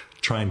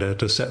trying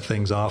to set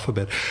things off a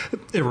bit.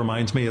 It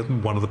reminds me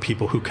of one of the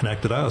people who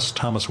connected us,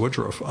 Thomas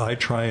Woodruff. I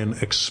try and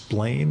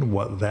explain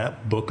what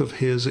that book of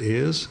his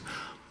is.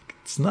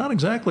 It's not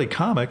exactly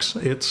comics.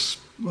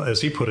 It's,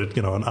 as he put it,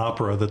 an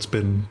opera that's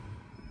been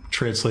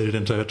translated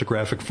into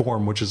graphic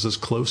form, which is as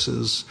close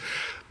as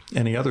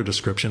any other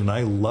description. And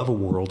I love a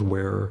world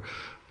where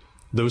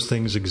those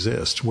things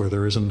exist, where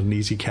there isn't an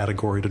easy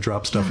category to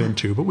drop stuff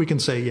into, but we can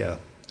say,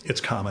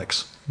 it's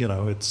comics.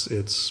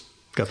 It's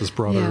got this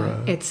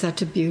broader... it's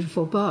such a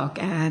beautiful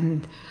book.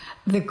 And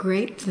the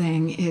great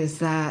thing is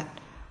that,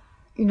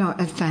 at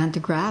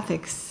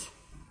Fantagraphics,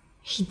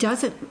 he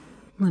doesn't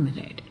limit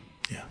it.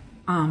 Yeah.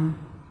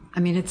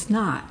 It's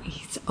not.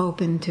 He's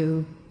open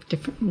to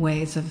different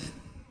ways of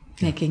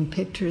making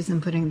pictures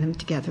and putting them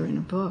together in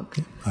a book,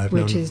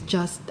 which is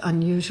just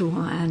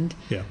unusual and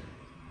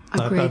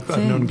a great thing.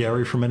 I've known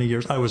Gary for many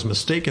years. I was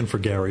mistaken for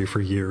Gary for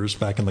years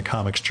back in the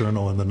Comics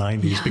Journal in the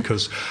 90s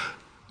because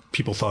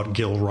people thought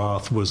Gil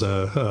Roth was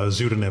a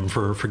pseudonym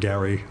for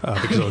Gary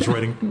because I was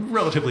writing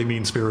relatively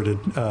mean-spirited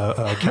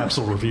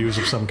capsule reviews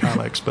of some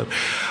comics.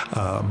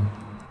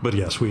 But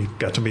yes, we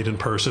got to meet in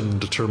person and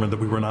determined that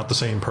we were not the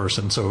same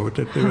person, so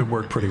it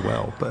worked pretty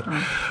well. But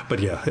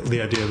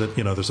the idea that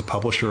there's a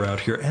publisher out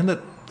here and that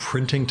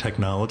printing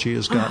technology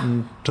has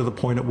gotten to the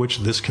point at which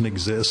this can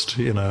exist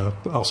in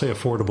I'll say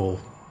affordable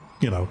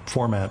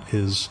format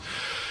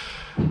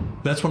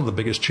that's one of the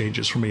biggest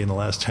changes for me in the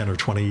last 10 or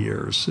 20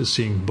 years is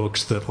seeing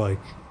books that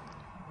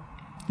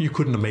you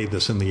couldn't have made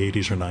this in the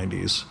 80s or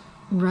 90s.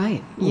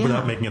 Right.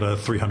 Without making it a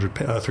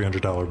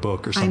 $300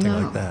 book or something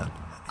like that.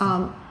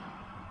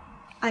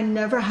 I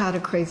never had a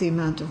crazy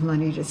amount of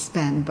money to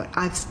spend, but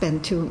I've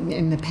spent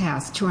in the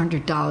past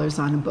 $200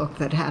 on a book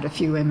that had a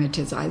few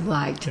images I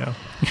liked,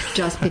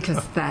 just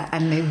because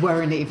and they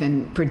weren't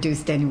even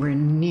produced anywhere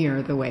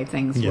near the way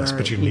things were. Yes,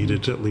 but you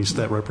needed at least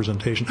that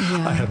representation.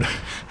 Yeah. I have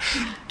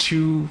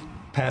two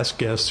past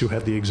guests who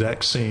had the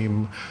exact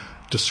same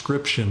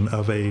description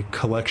of a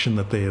collection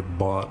that they had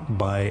bought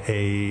by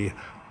a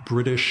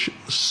British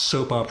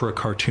soap opera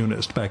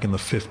cartoonist back in the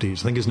 50s.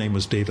 I think his name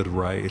was David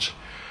Wright.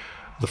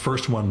 The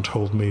first one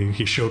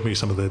he showed me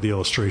some of the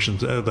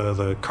illustrations,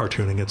 the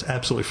cartooning. It's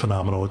absolutely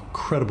phenomenal.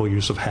 Incredible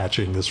use of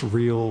hatching. This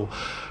real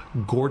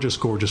gorgeous,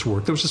 gorgeous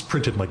work. That was just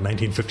printed in like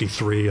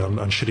 1953 on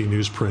shitty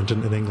newsprint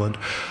in England.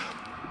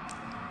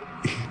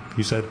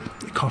 He said,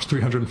 it cost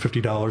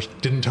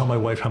 $350. Didn't tell my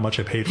wife how much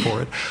I paid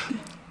for it.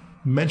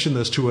 Mention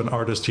this to an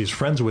artist he's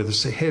friends with and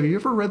say, hey, have you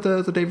ever read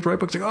the David Wright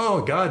books? Like,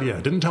 oh, God, yeah.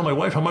 Didn't tell my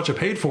wife how much I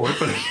paid for it.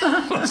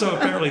 But so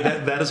apparently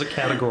that is a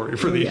category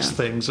for these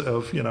things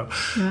of,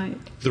 right.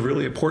 The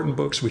really important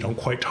books. We don't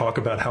quite talk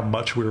about how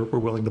much we're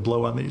willing to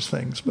blow on these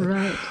things. But,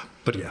 right.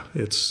 But yeah,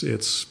 it's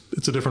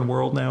a different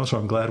world now. So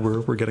I'm glad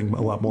we're getting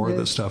a lot more of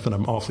this stuff. And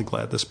I'm awfully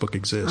glad this book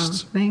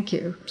exists. Oh, thank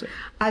you.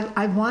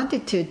 I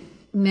wanted to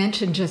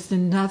mention just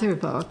another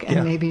book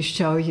and maybe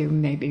show you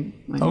when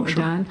we're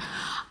done.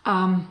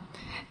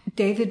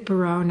 David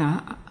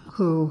Barona,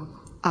 who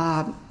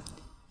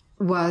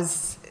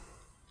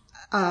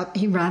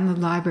he ran the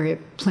library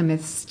at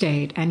Plymouth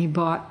State, and he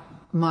bought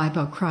my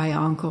book, Cry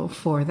Uncle,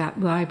 for that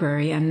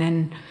library. And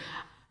then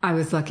I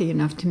was lucky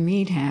enough to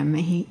meet him.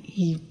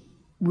 He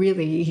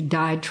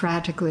died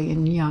tragically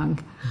and young.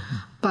 Mm-hmm.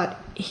 But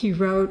he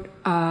wrote,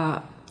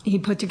 he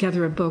put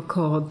together a book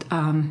called,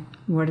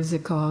 what is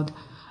it called?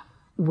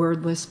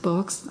 Wordless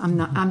Books.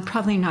 I'm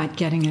probably not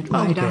getting it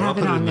right. I have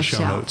it on the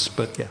shelf. Notes,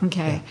 but yeah.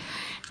 Okay. Yeah.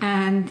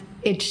 And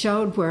it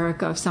showed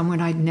work of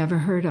someone I'd never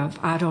heard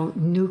of, Otto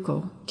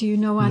Nuckel. Do you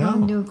know Otto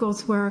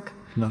Nuckel's work?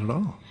 Not at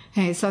all.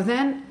 Hey, so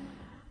then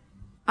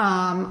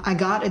I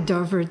got a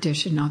Dover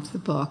edition of the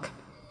book,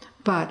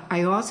 but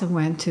I also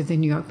went to the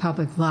New York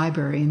Public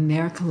Library in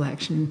their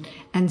collection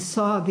and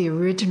saw the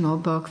original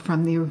book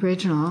from the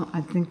original,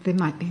 I think they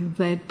might be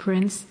lead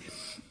prints,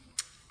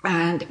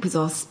 and it was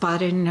all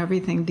spotted and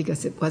everything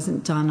because it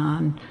wasn't done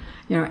on,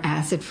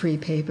 acid-free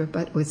paper,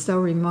 but it was so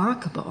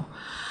remarkable.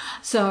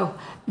 So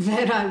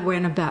then I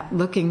went about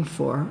looking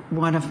for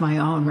one of my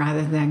own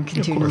rather than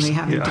continually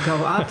having to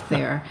go up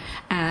there.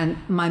 And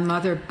my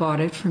mother bought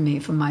it for me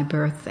for my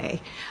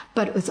birthday.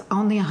 But it was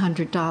only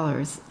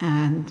 $100,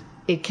 and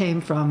it came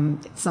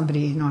from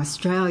somebody in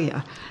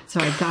Australia.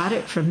 So I got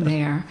it from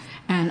there,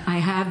 and I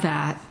have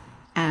that.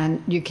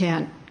 And you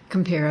can't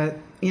compare,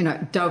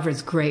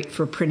 Dover's great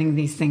for printing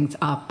these things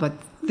up, but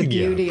the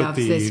beauty of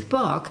this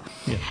book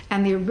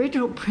and the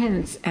original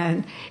prints,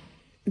 and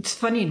it's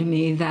funny to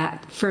me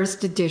that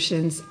first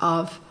editions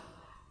of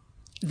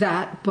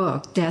that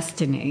book,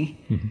 Destiny,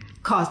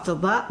 cost a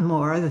lot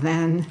more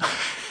than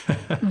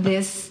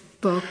this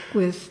book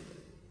with,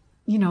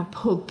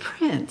 pulled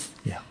prints.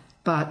 Yeah.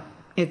 But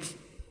it's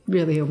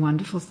really a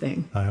wonderful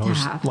thing. I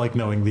always like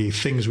knowing the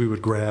things we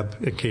would grab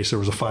in case there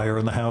was a fire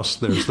in the house.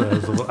 There's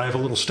I have a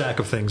little stack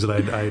of things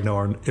that I know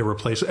are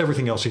irreplaceable.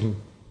 Everything else you can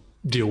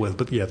deal with,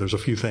 but there's a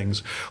few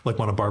things like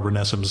one of Barbara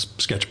Nessum's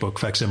sketchbook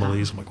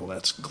facsimiles. I'm like, well,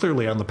 that's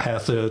clearly on the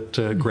path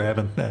to grab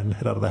and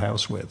head out of the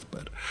house with,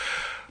 but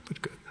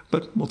good.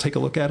 But we'll take a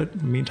look at it. In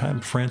the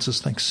meantime,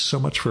 Frances, thanks so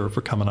much for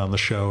coming on the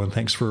show, and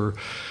thanks for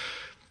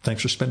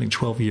spending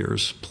 12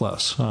 years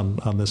plus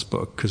on this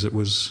book, because it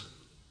was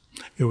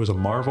a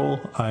marvel.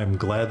 I'm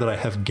glad that I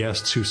have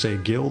guests who say,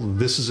 Gil,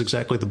 this is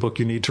exactly the book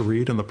you need to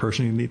read and the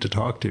person you need to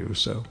talk to.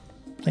 So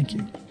thank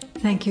you.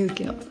 Thank you,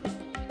 Gil.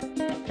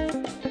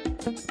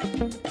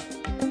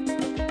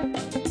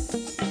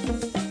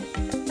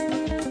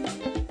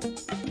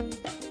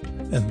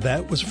 And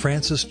that was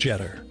Frances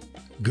Jetter.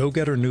 Go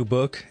get her new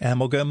book,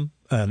 Amalgam,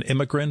 An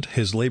Immigrant,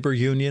 His Labor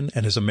Union,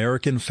 and His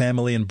American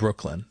Family in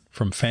Brooklyn,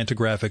 from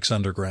Fantagraphics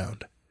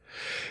Underground.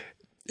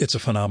 It's a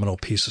phenomenal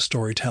piece of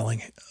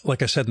storytelling.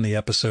 Like I said in the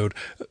episode,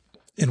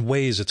 in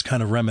ways it's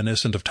kind of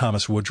reminiscent of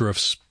Thomas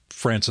Woodruff's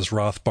Frances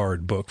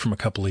Rothbard book from a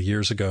couple of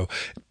years ago,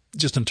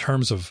 just in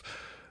terms of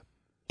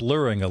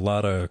blurring a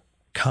lot of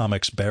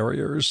comics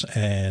barriers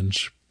and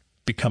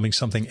becoming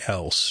something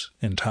else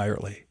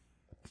entirely.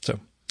 So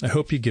I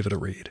hope you give it a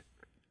read.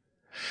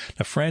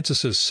 Now,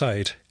 Frances's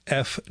site,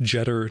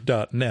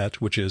 fjetter.net,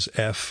 which is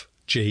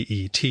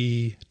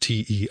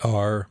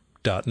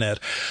FJETTER.net,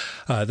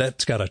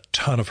 that's got a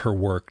ton of her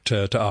work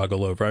to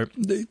ogle over.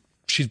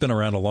 She's been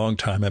around a long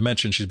time. I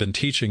mentioned she's been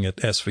teaching at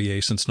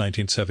SVA since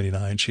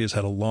 1979. She has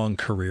had a long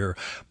career,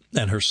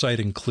 and her site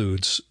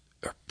includes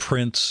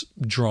prints,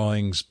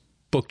 drawings,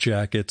 book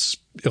jackets,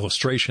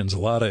 illustrations, a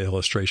lot of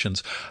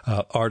illustrations,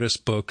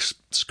 artist books,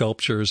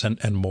 sculptures,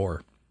 and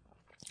more,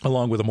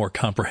 along with a more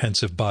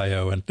comprehensive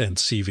bio and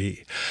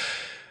CV.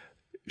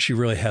 She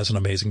really has an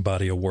amazing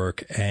body of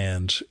work,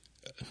 and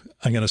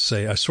I'm going to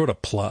say I sort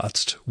of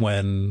plotzed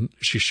when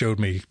she showed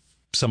me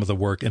some of the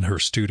work in her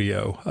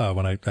studio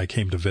when I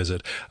came to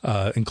visit,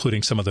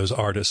 including some of those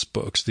artist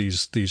books,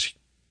 these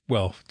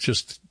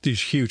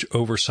huge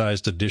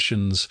oversized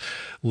editions,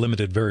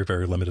 limited, very,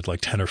 very limited,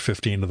 like 10 or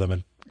 15 of them.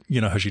 And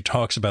how she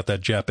talks about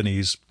that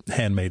Japanese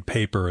handmade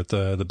paper at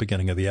the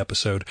beginning of the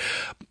episode.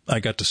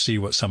 I got to see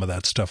what some of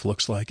that stuff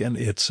looks like. And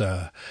it's,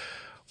 wow,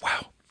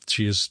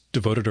 she has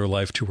devoted her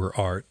life to her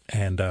art.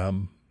 And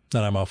I'm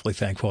awfully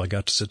thankful I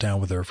got to sit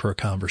down with her for a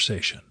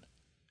conversation.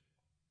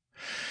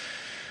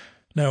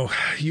 Now,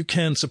 you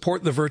can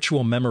support the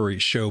Virtual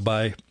Memories Show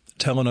by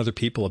telling other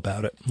people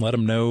about it. Let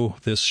them know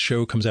this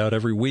show comes out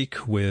every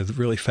week with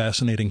really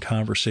fascinating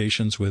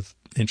conversations with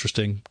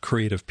interesting,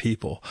 creative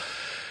people.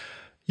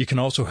 You can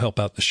also help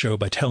out the show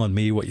by telling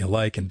me what you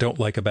like and don't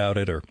like about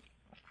it, or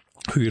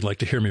who you'd like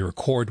to hear me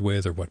record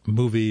with, or what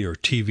movie or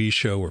TV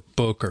show or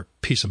book or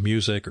piece of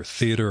music or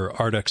theater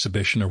or art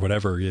exhibition or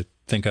whatever you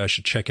think I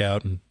should check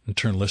out and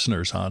turn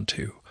listeners on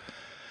to.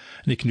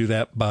 And you can do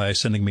that by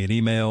sending me an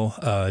email,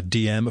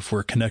 DM if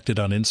we're connected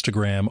on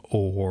Instagram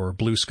or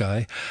Blue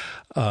Sky,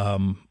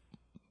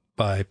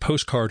 by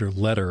postcard or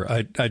letter.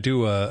 I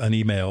do an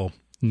email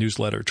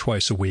newsletter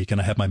twice a week,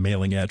 and I have my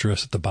mailing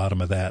address at the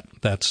bottom of that.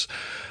 That's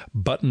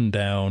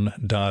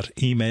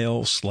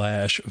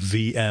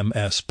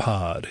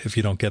buttondown.email/VMSpod. If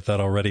you don't get that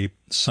already,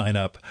 sign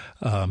up.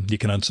 You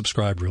can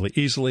unsubscribe really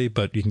easily,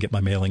 but you can get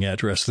my mailing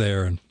address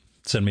there and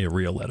send me a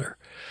real letter.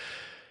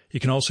 You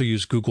can also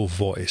use Google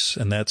Voice,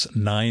 and that's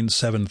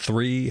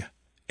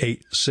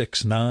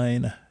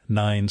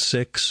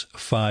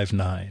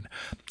 973-869-9659.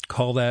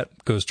 Call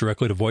that, goes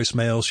directly to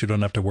voicemail, so you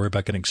don't have to worry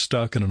about getting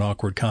stuck in an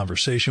awkward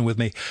conversation with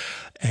me.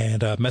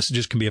 And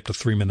messages can be up to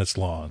 3 minutes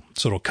long,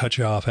 so it'll cut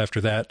you off after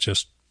that.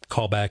 Just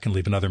call back and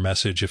leave another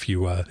message if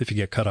you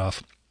get cut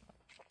off.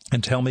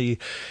 And tell me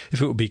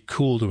if it would be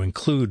cool to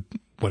include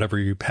whatever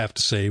you have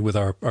to say with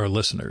our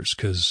listeners,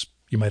 because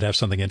you might have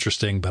something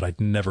interesting, but I'd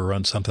never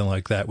run something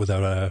like that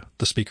without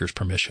the speaker's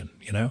permission,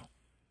 you know?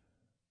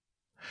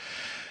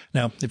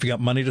 Now, if you got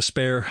money to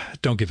spare,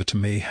 don't give it to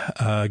me.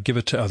 Give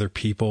it to other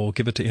people.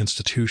 Give it to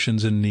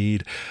institutions in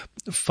need.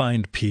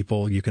 Find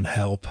people you can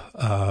help.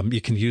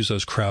 You can use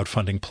those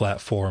crowdfunding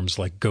platforms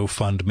like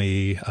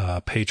GoFundMe,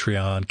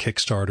 Patreon,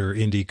 Kickstarter,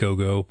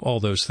 Indiegogo, all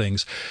those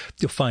things.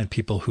 You'll find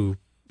people who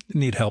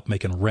need help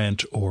making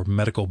rent or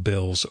medical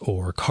bills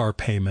or car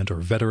payment or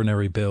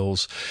veterinary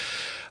bills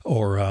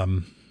or,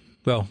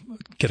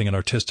 getting an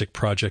artistic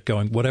project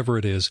going, whatever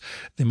it is.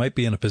 They might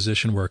be in a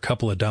position where a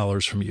couple of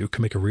dollars from you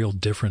can make a real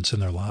difference in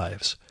their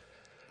lives.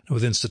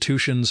 With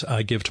institutions,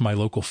 I give to my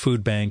local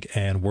food bank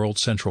and World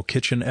Central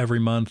Kitchen every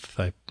month.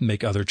 I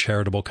make other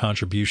charitable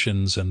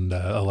contributions and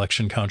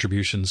election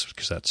contributions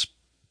because that's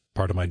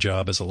part of my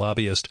job as a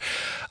lobbyist.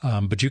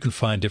 But you can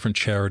find different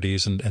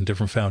charities and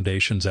different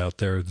foundations out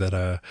there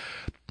that,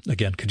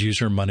 again, could use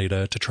your money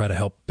to try to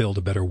help build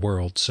a better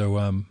world.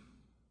 So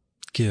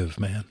give,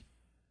 man.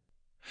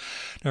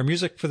 Our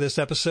music for this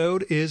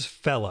episode is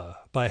Fella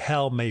by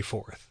Hal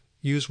Mayforth,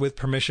 used with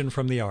permission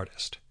from the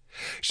artist.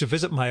 You should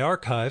visit my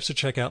archives to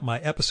check out my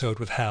episode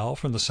with Hal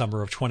from the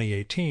summer of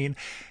 2018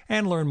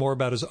 and learn more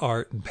about his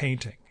art and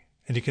painting.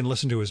 And you can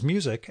listen to his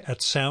music at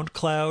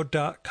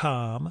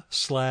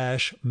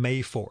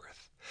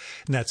soundcloud.com/Mayforth.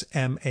 And that's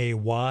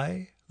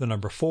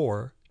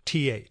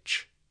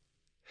MAY4TH.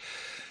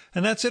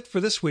 And that's it for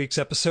this week's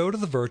episode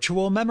of the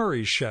Virtual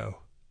Memories Show.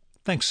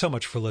 Thanks so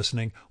much for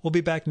listening. We'll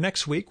be back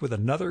next week with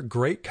another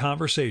great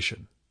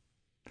conversation.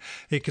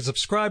 You can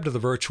subscribe to the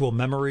Virtual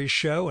Memories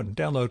Show and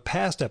download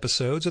past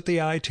episodes at the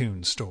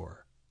iTunes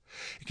Store.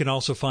 You can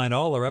also find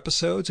all our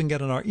episodes and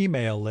get on our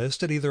email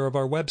list at either of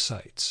our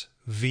websites,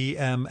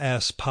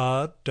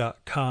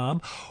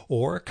 vmspod.com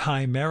or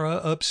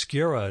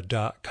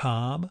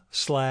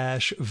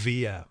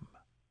chimeraobscura.com/VM.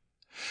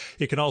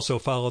 You can also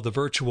follow the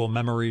Virtual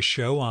Memories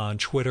Show on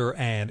Twitter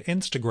and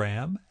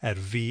Instagram at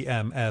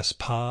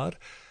vmspod,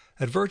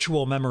 at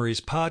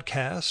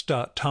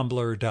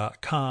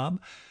virtualmemoriespodcast.tumblr.com,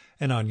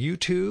 and on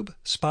YouTube,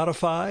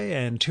 Spotify,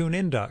 and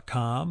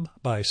TuneIn.com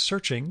by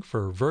searching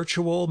for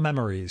Virtual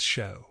Memories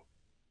Show.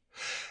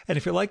 And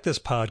if you like this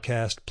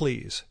podcast,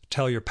 please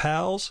tell your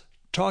pals,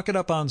 talk it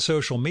up on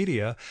social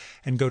media,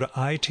 and go to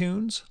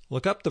iTunes,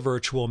 look up the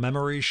Virtual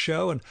Memories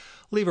Show, and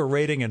leave a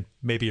rating and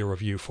maybe a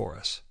review for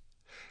us.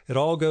 It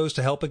all goes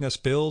to helping us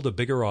build a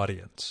bigger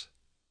audience.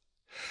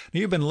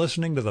 You've been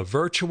listening to the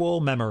Virtual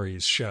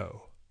Memories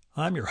Show.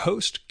 I'm your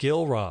host,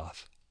 Gil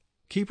Roth.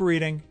 Keep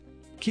reading,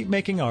 keep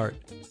making art,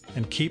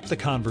 and keep the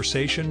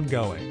conversation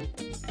going.